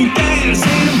make you dance.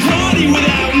 Ain't a party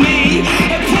without me,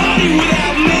 a party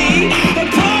without me, a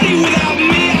party without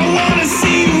me. I wanna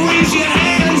see you raise your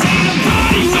hands. Ain't a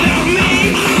party without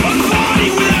me, a party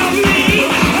without me,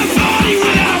 a party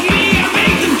without me. I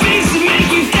make the beats that make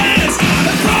you dance.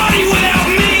 A party without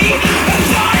me, a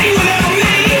party without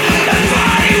me, a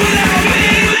party without me.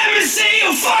 Let me see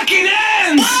your fucking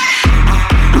hands.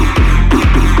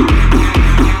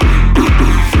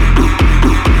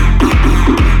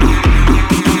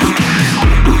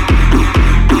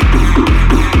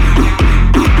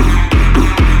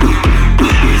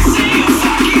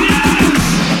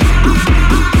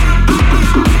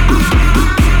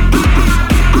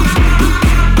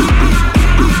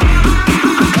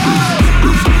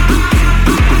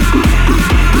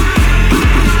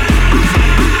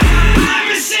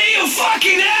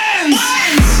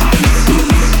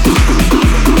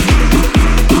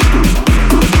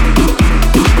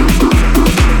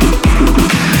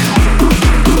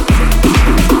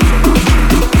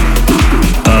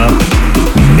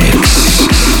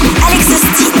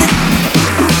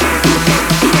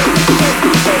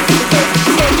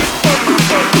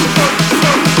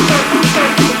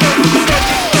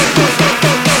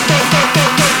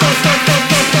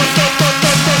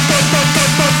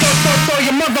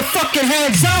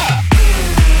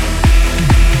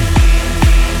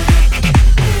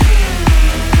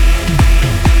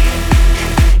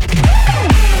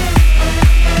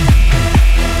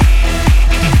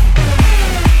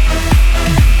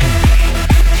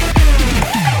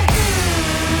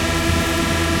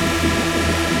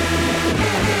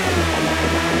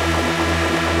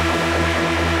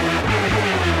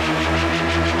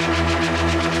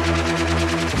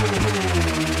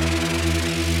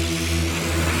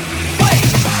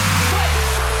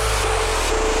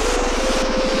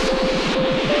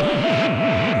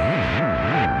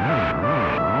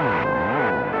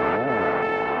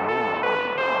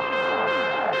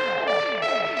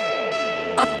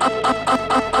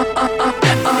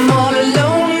 I'm all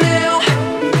alone now.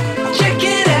 Check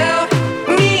it out.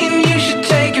 Me and you should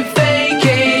take a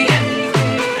vacay.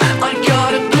 I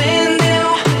got a plan now.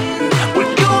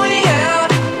 We're going out.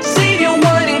 Save your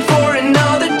whining for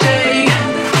another day.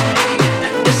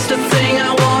 It's the thing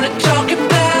I wanna talk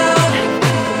about.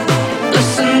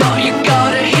 Listen up, you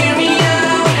gotta hear me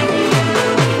out.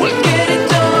 We'll get it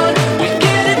done. We'll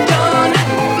get it done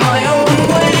my own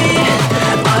way.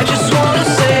 I just wanna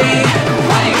say,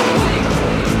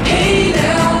 hey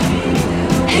now,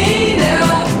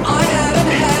 I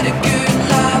haven't had a good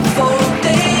life all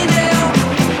day now.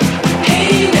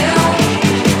 Hey now,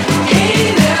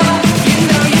 you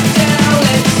know you're down.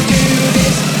 Let's do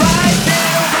this right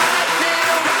now.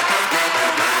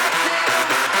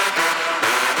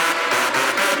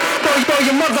 Throw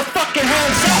your motherfucking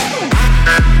hands up.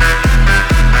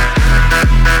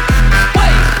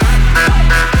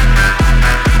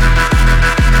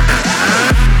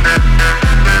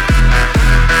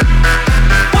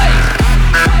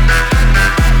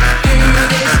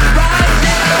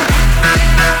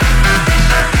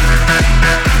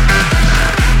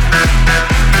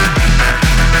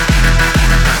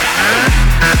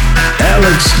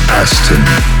 Alex Aston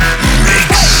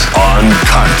Mix on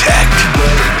Contact.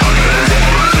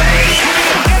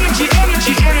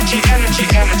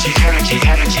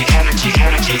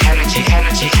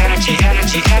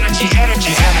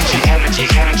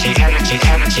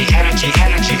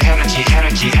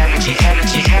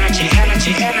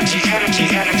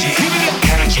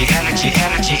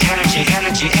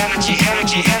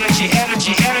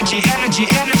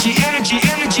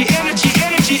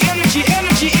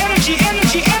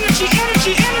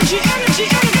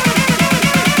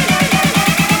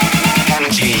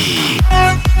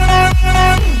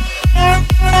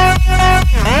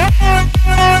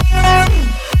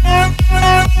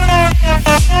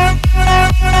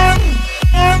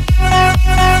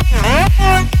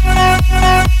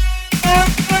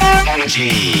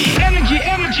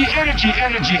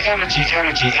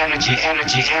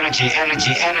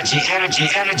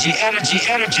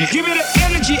 Energy. Give me the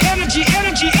energy.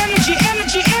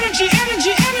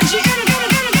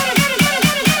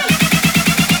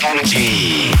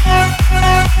 Energy.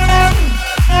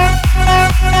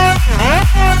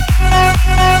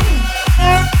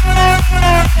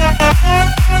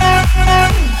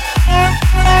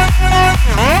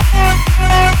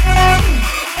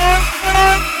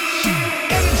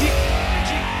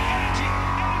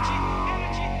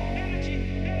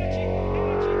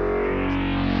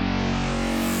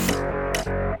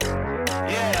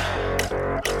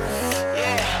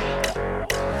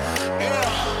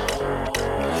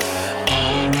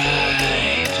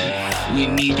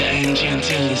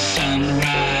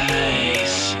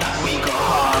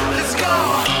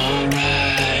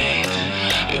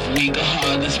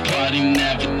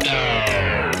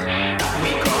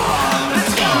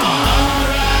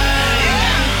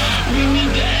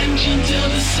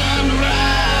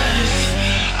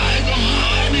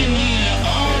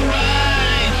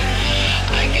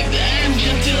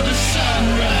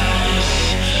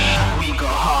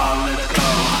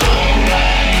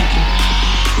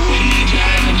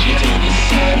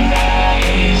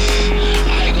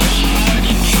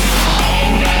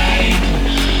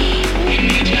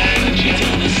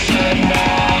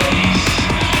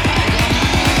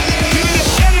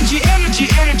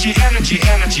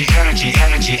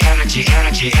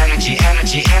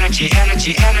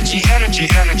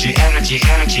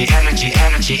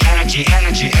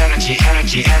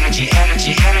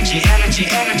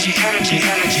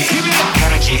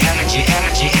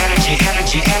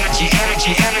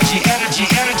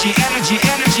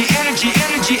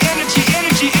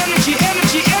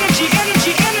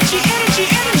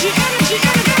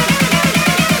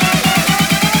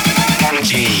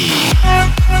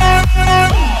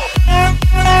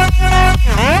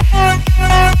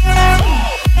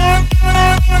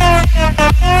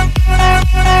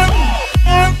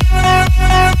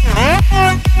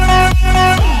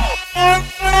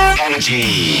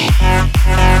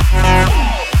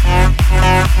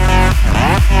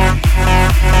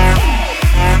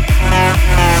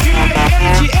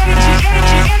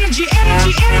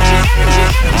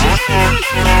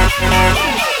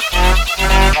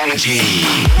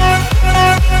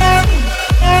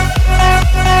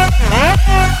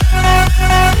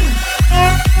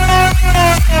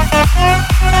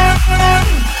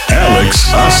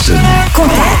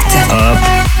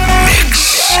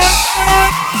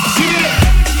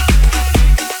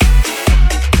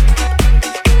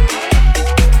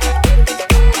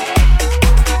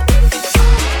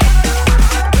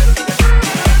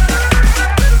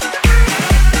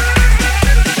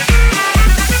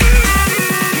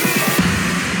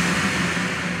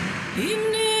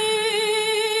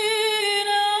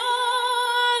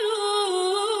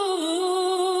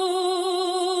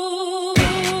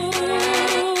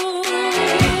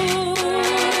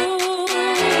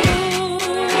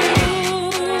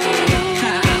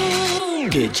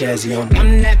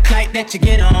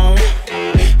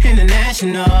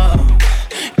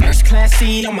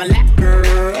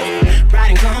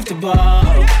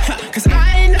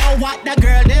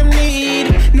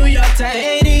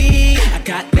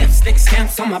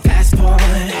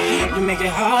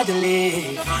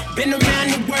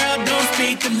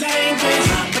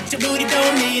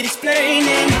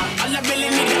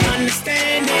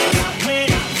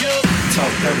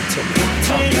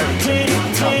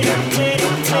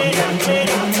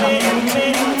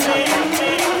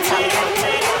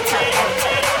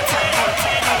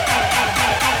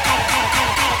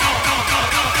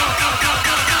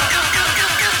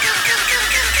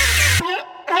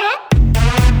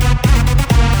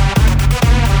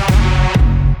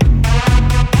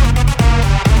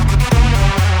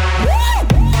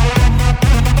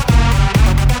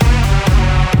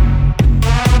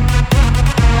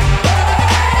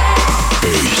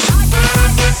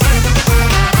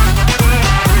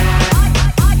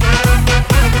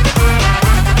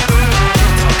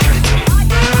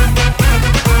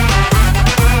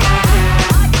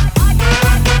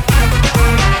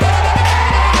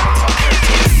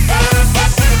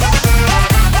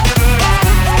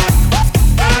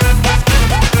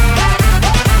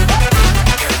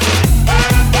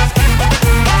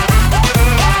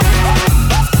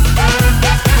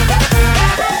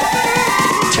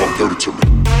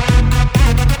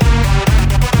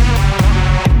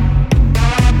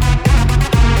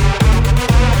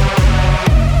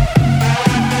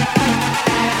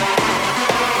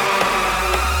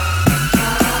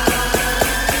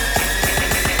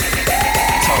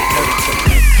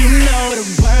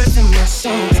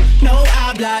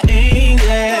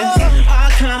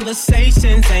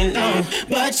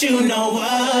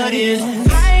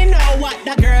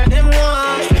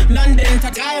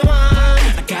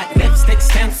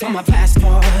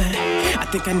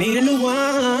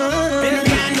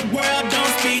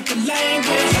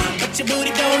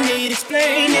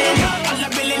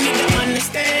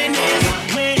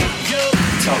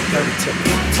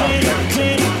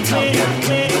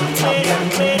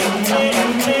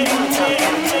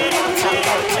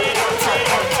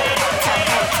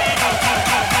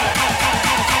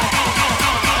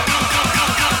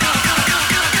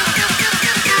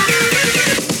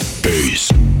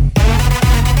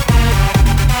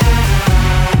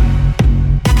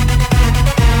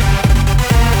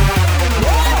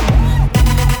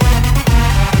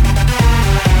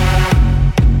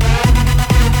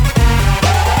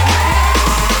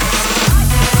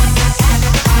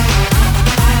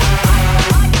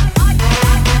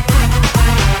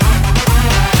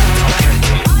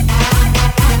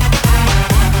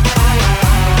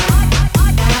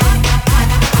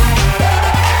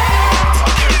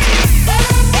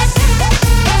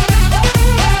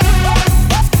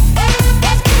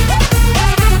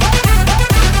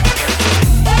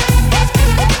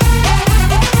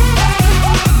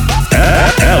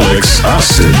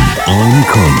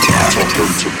 Contact.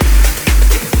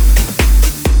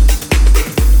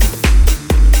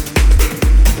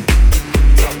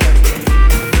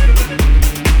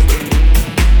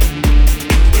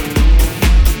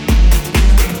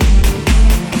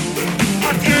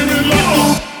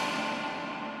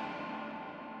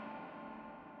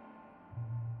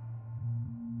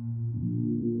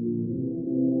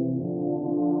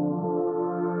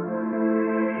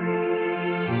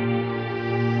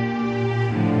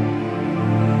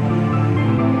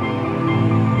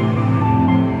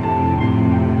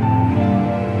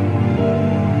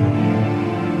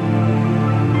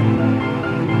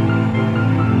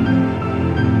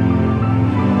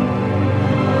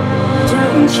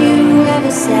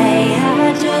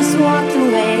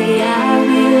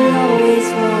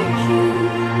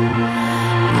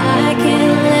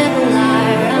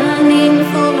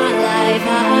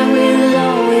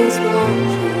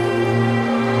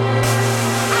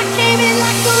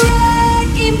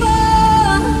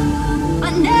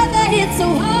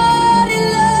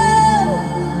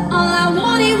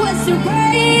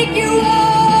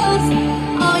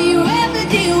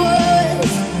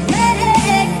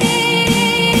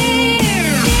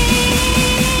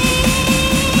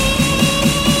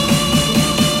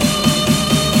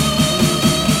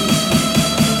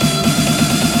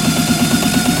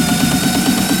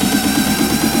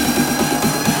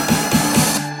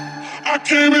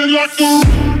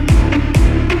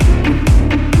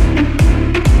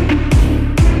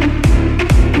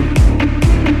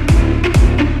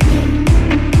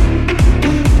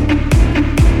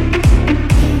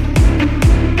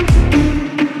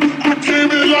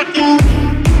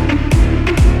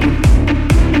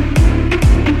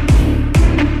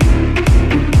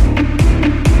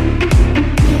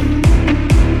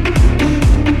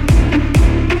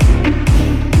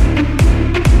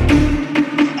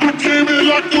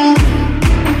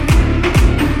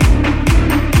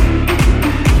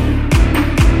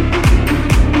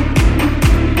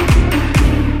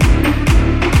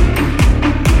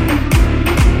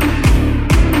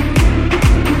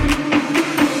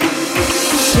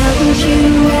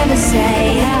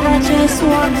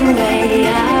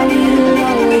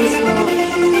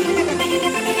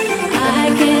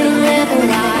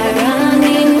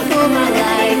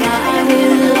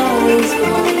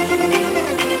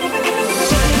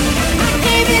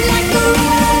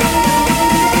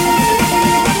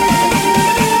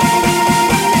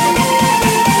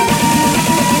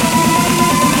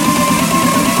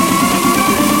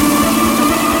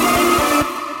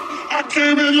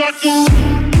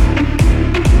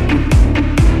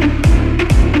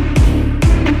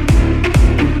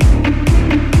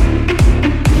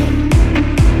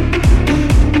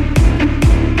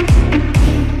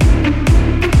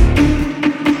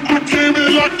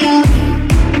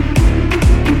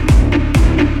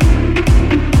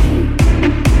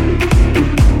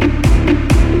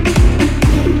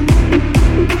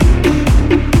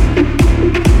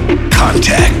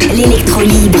 L'électro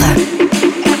libre.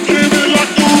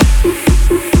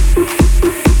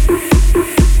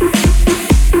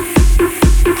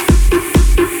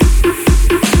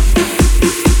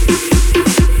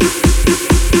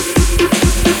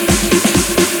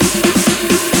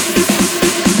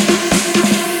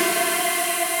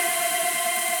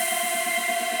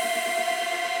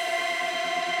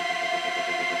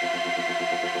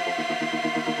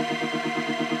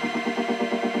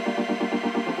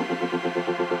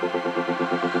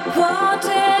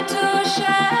 Wanted to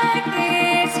shake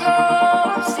these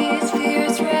hopes, these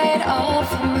fears right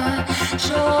off of my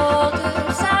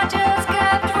shoulders. I just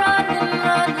kept running,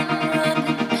 running,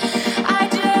 running. I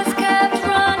just kept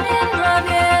running,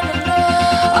 running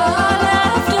alone. All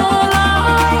left, all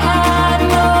I had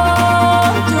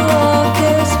walked through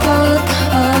this path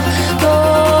of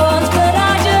thorns, but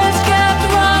I just kept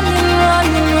running,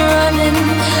 running, running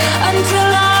until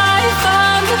I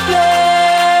found a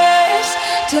place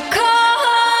to come.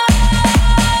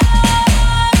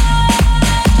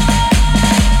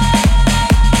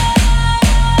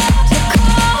 To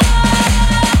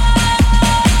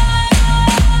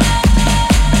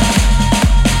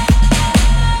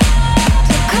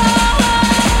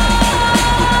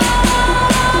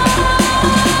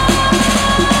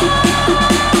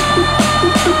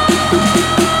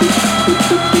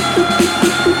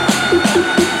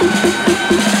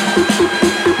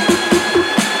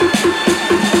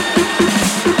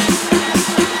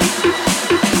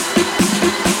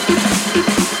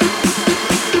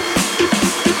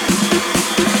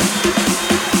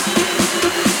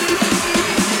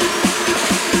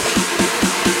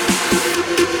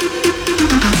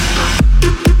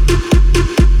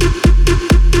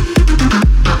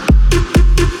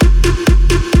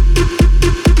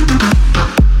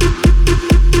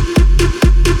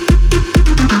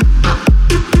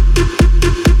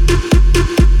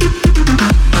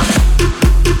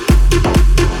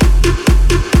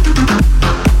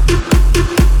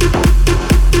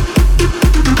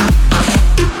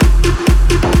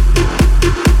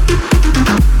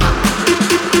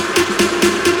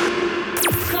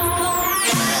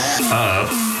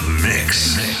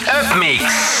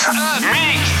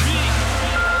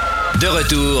De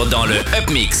retour dans le Up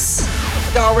Mix.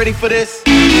 Y'all ready for this?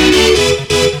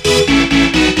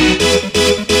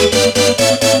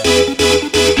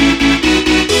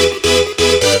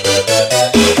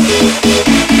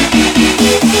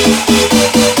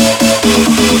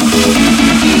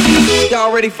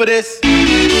 Y'all ready for this?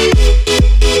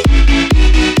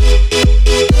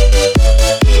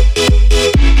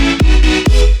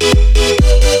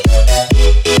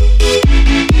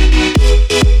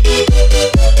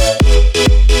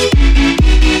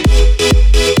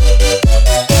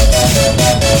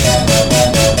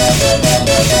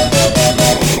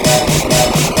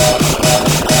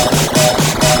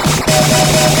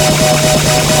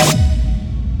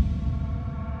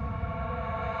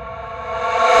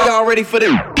 Y'all ready for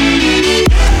this?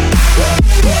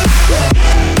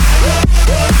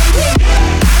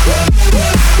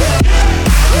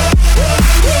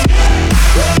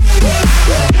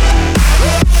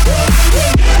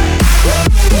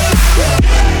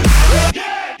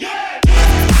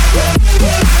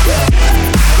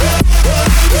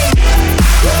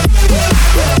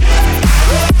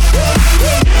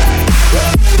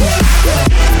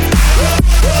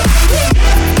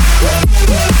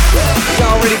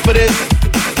 Y'all ready for this?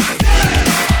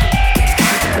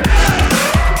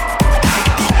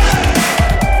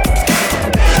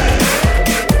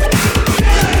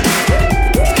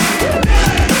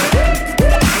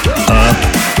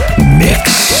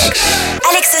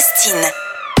 Alex Austin.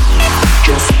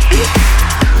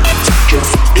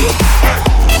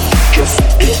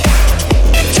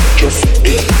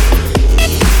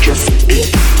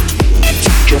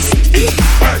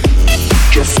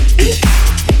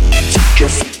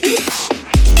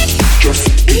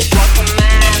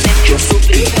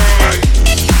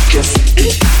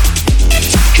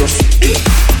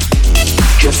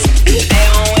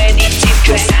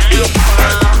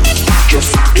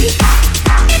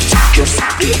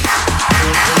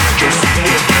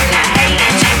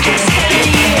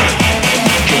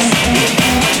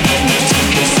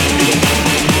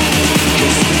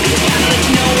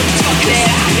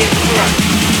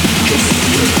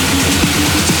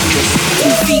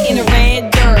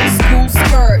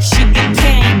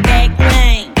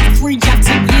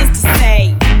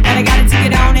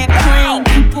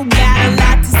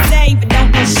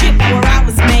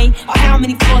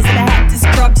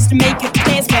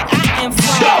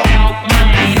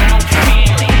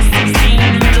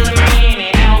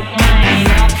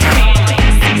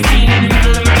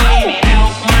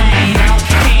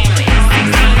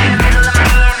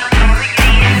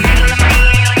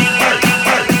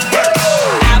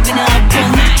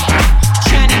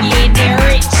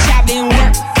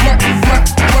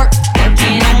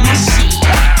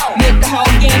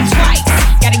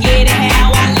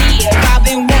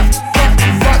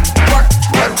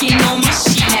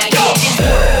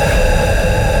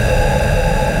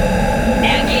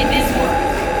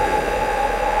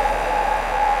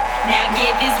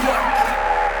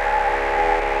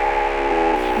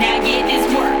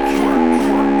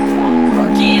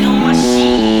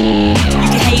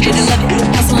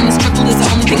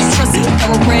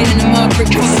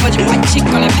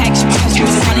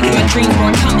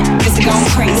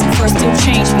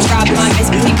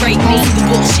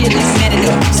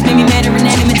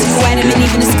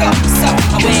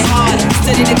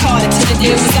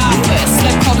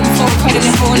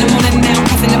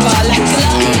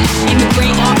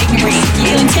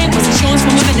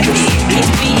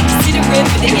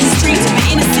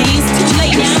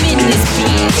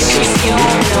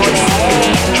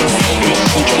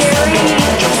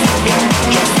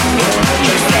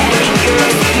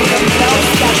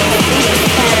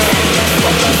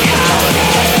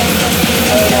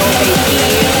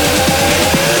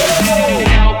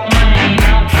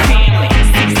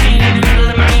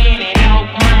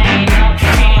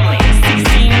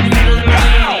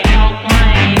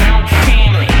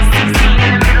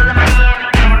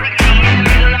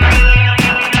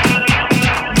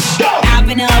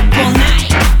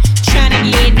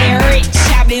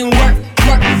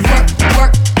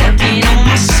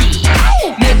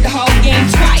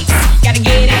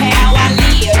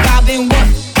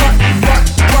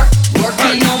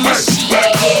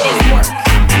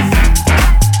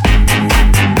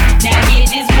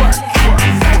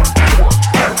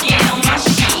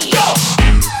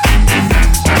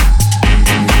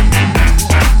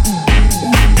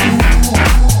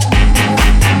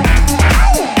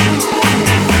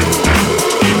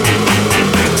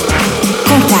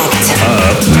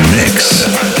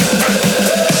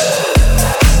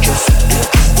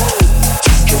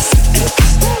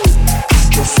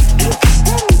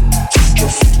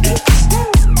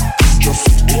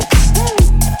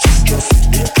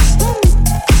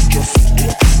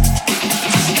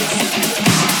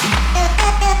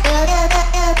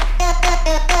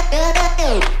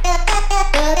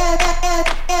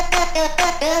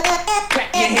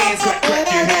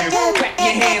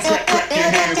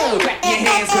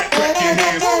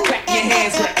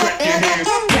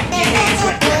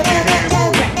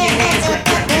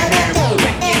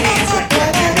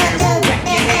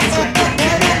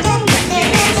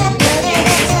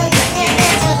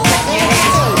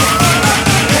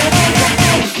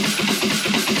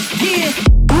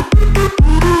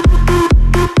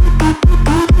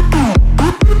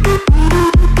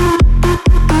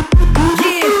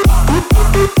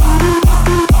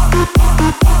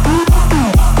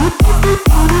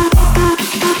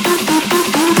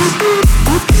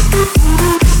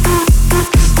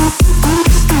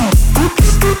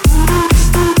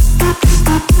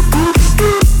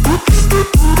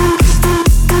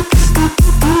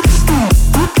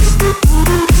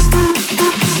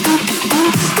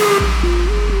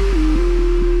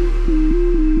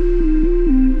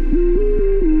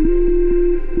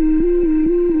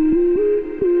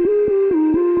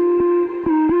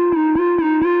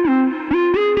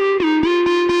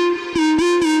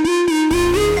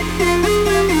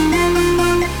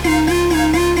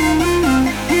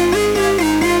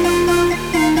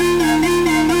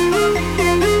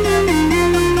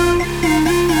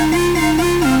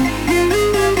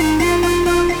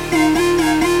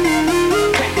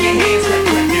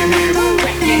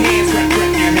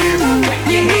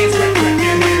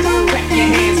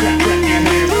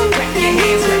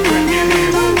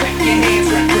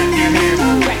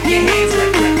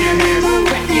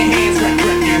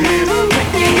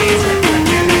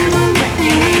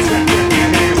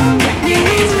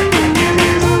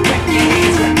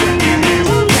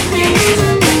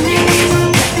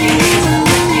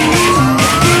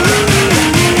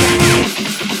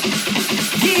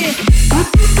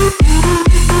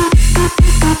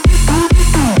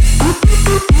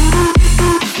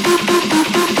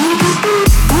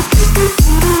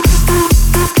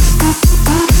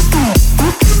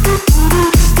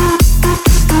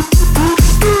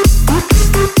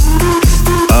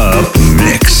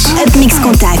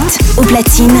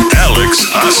 Alex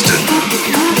Austin.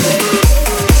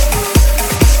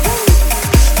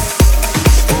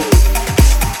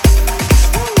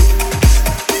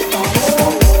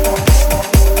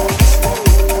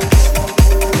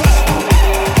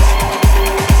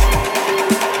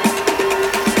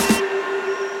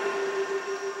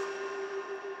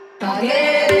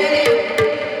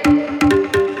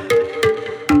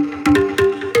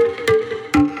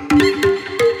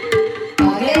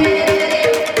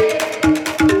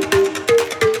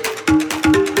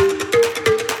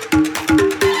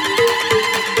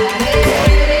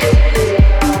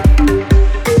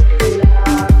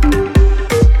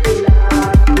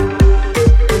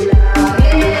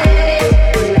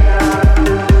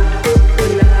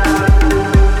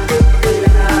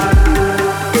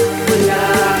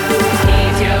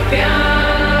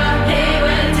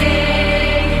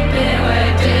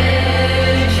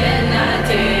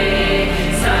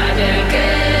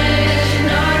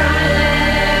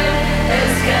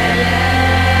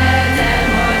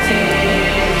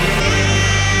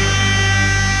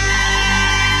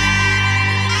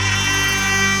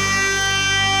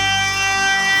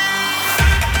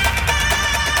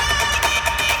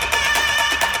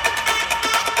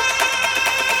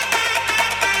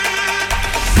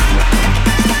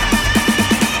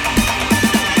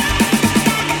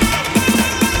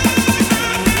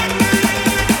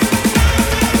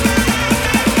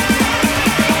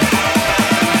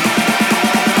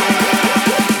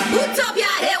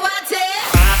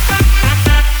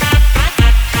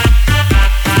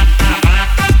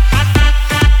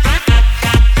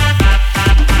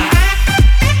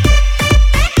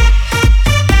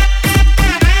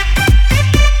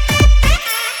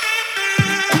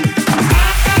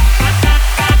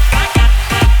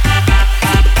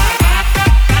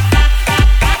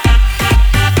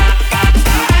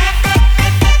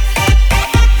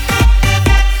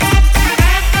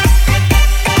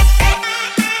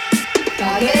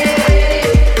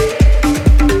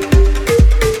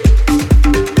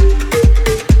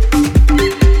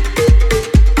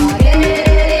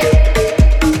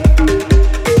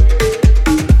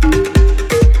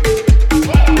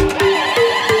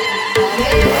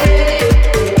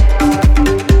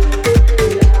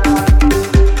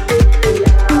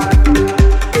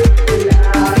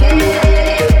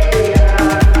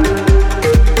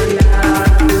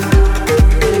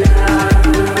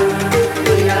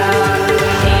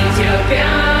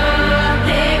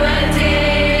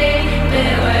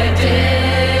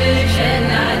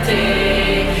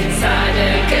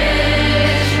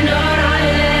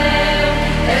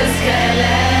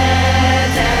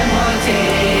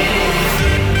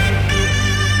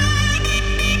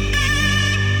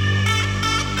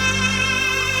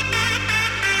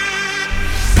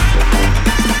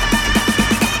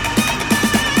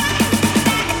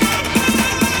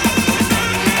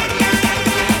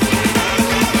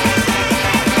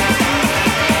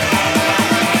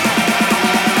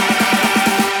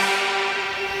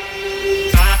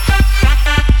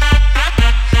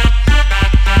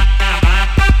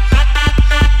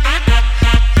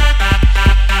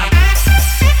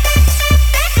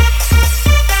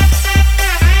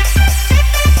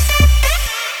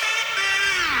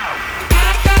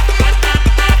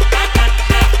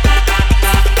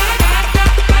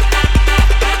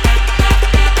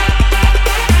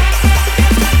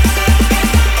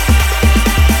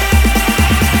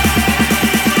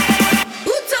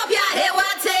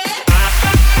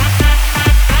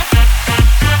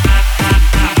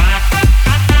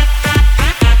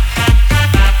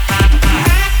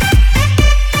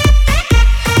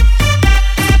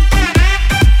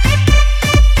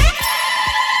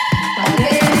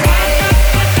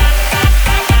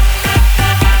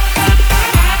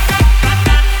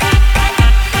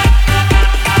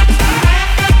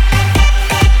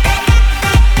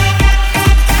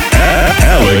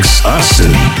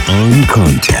 Austin on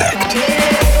Contact.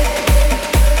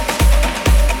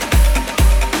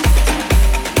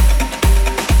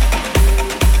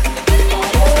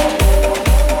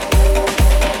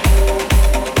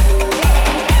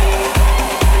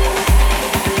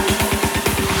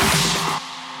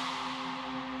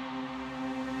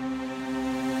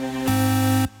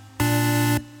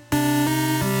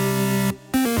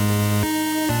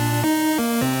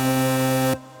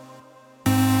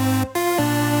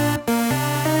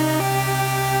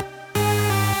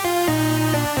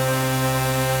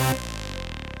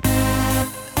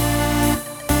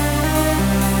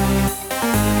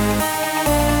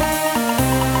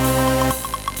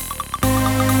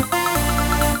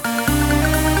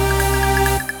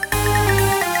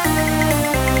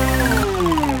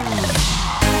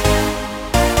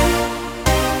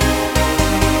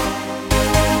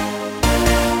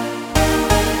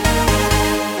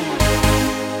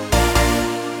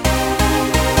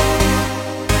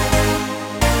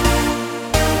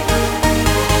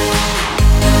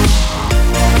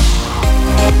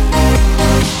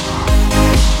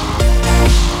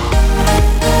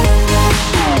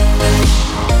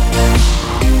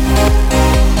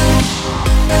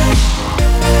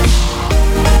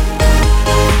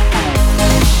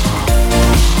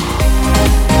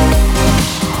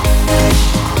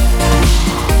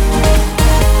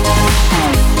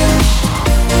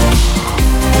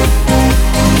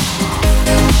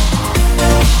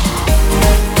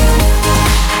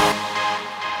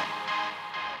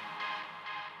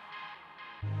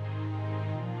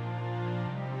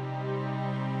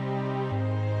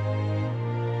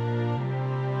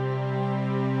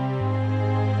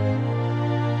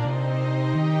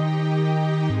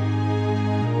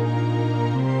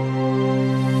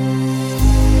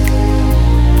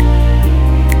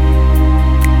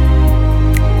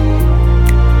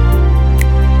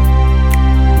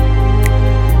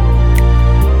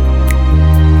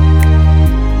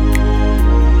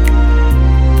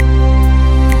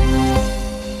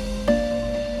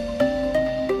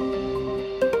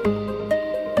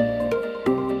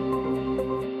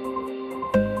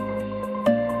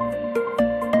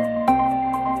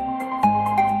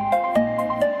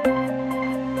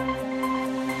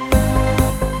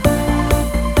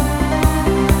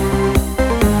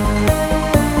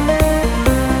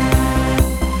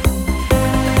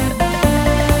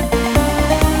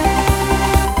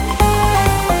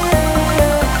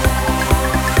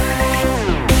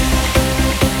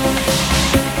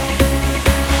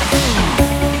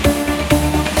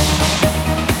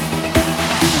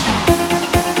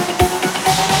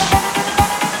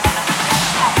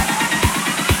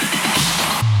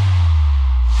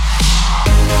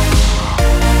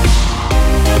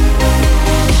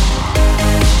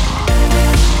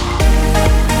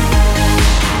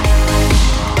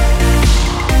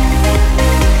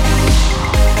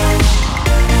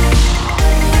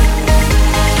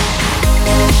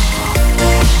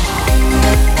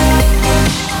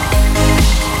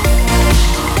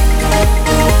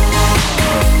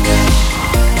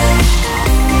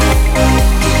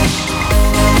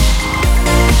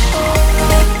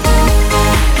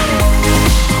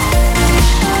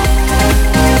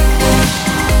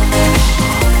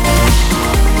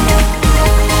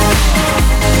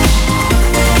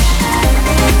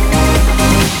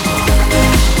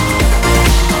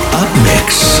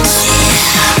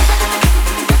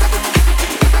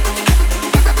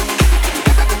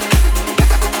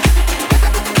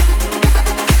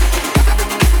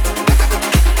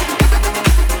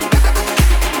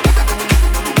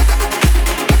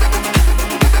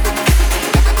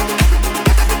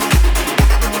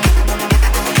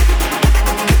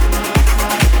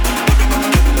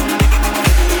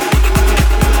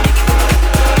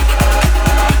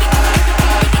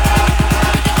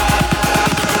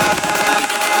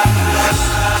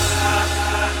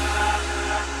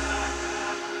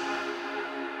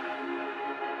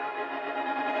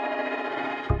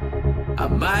 I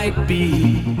might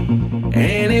be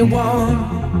anyone,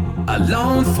 a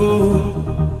lone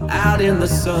fool out in the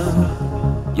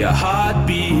sun. Your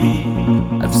heartbeat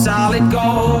of solid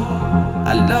gold.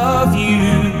 I love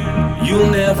you,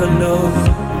 you'll never know.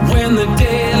 When the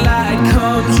daylight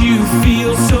comes, you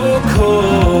feel so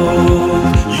cold.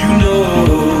 You know,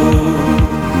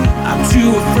 I'm too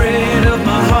afraid of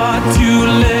my heart to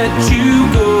let you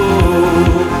go.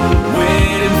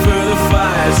 Waiting for the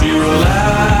fires to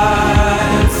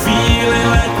alive, feeling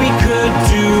like we could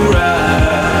do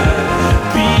right.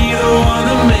 Be the one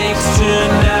that makes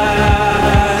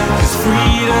tonight, 'cause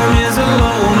freedom is a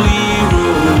lonely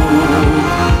road.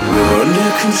 We're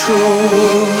under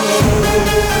control.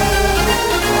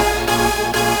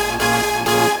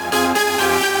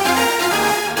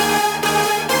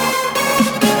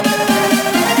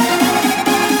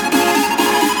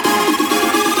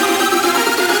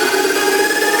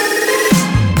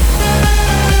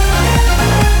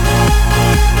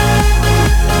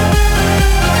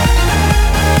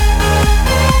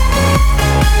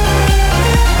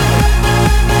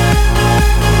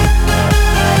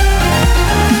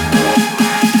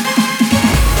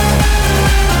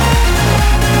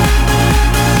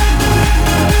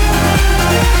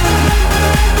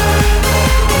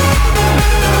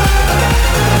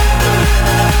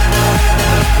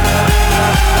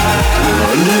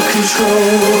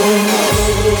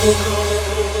 I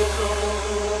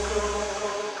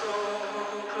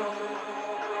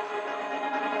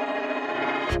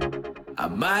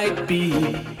might be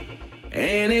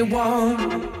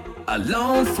anyone, a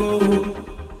lone fool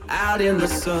out in the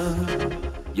sun.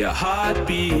 Your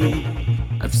heartbeat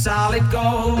of solid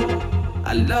gold.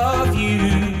 I love you,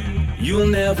 you'll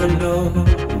never know.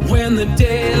 When the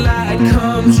daylight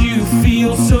comes, you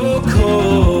feel so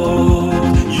cold.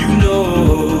 You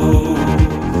know,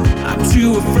 I'm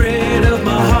too afraid of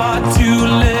my heart to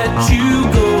let you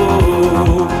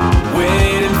go.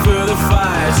 Waiting for the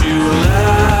fire to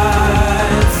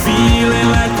light, feeling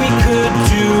like we could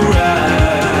do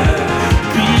right.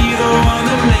 Be the one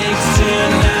that makes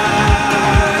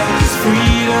tonight. 'Cause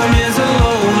freedom is a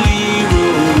lonely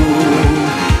road.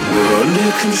 We're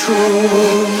under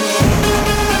control.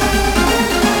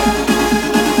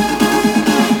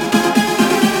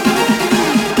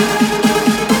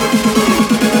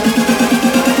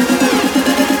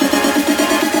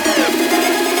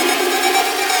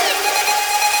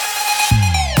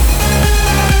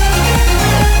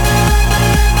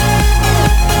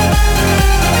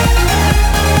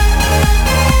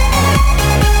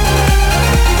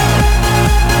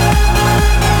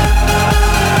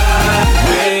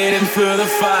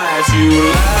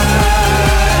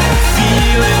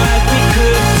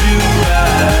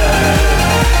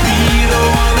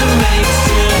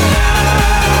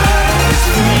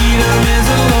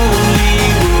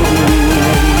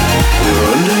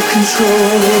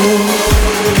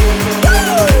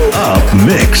 Up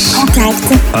Mix.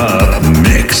 Contact. Up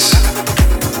Mix.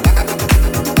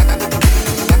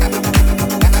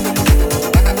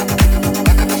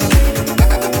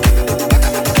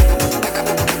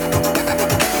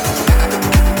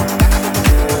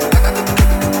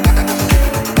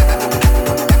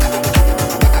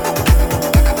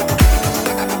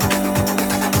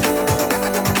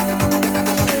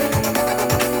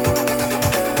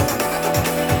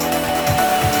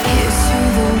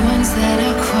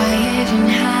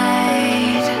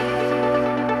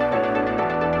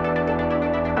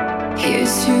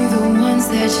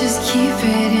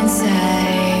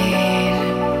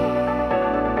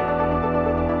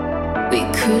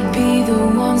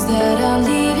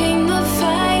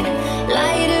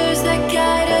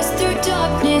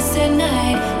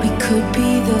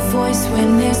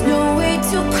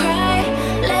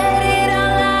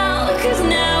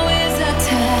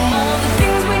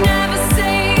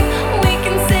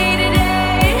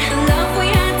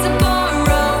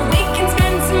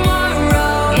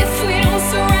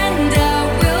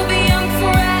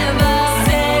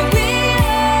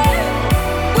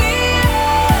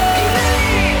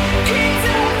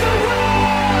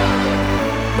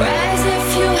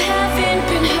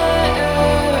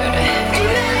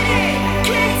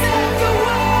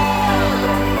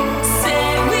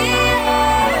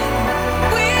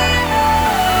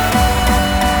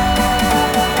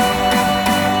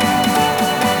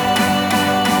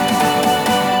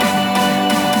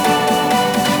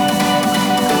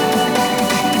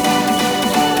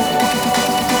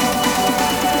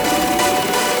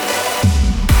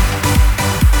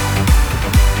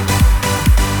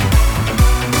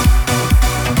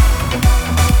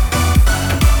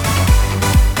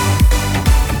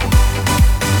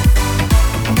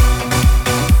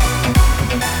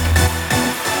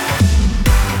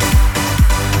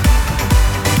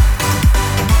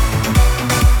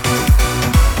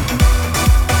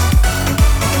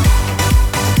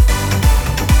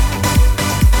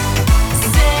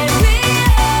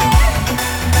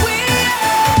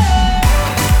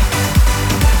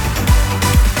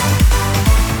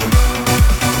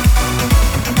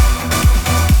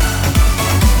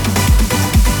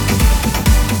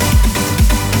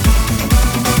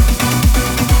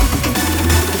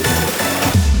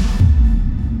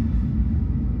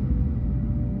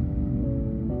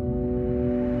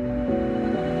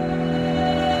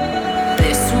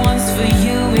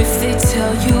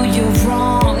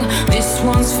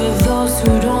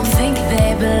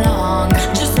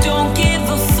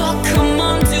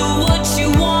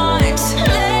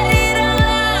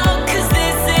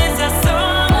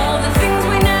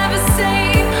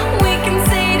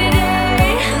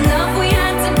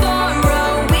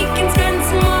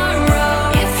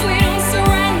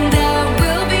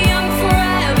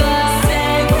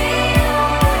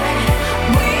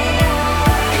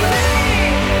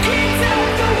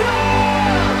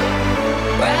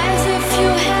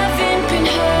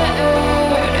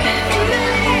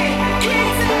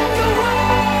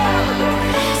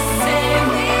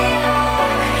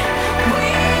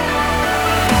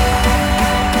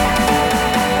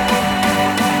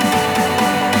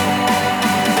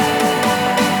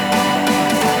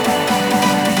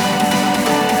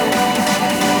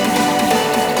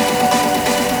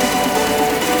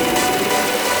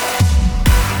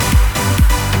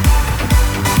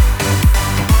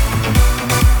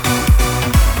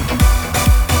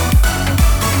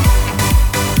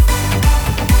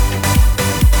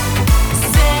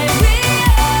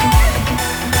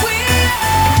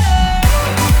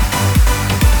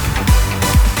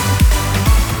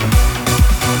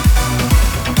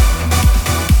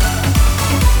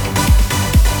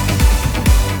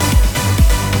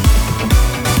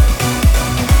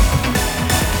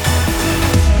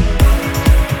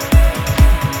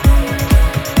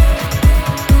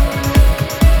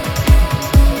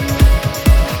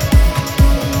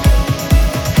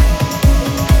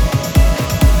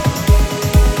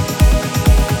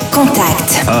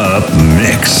 Contact. Up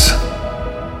Mix.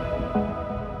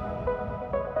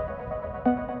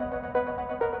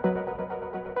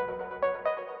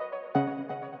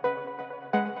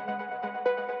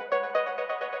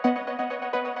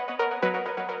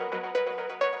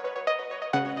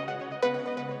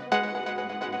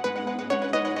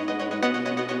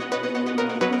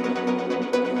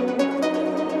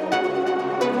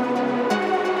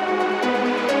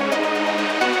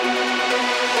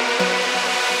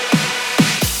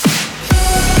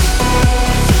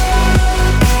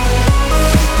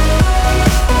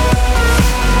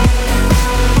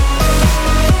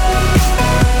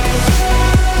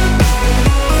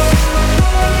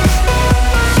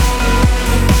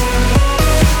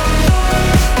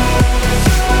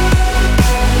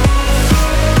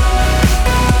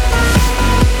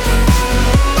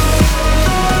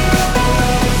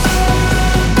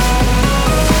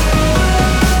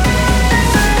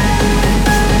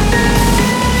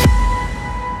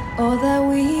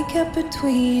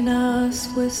 Between us,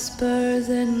 whispers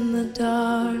in the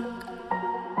dark.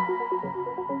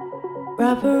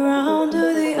 Wrap around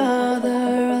to the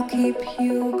other, I'll keep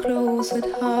you close at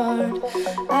heart.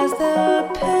 As the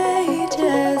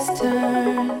pages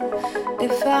turn,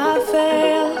 if I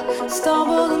fail,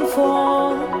 stumble and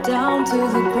fall down to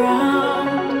the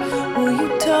ground, will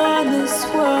you turn this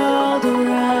world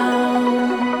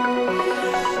around?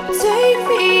 Take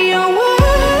me away.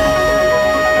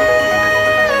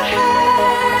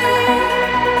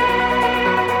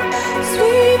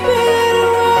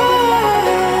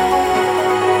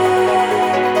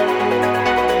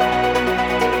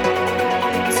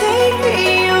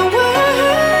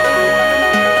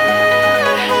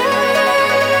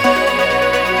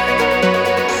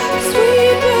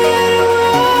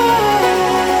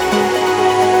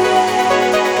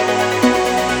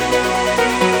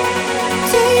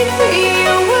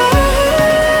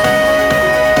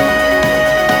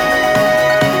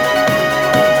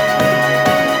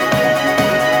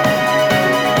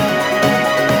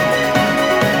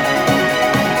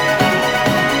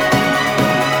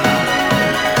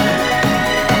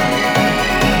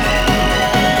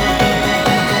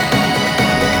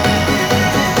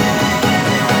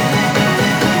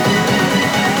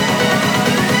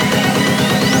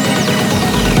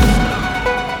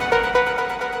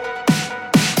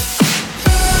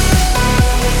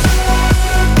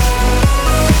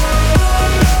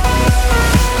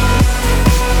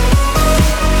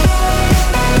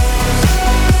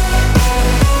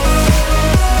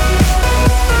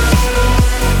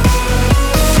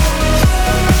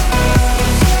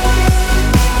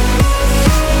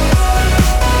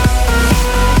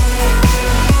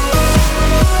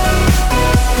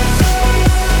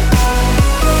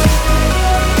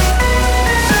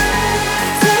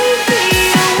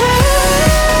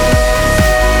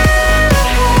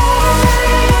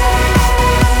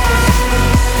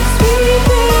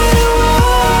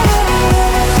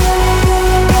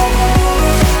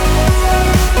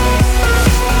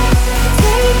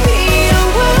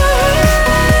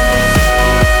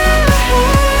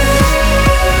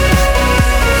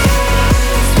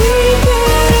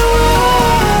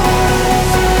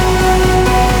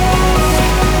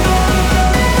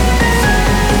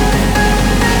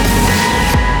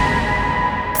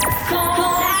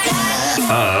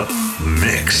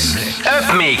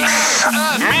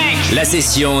 La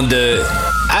session de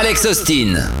Alex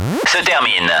Austin se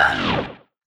termine.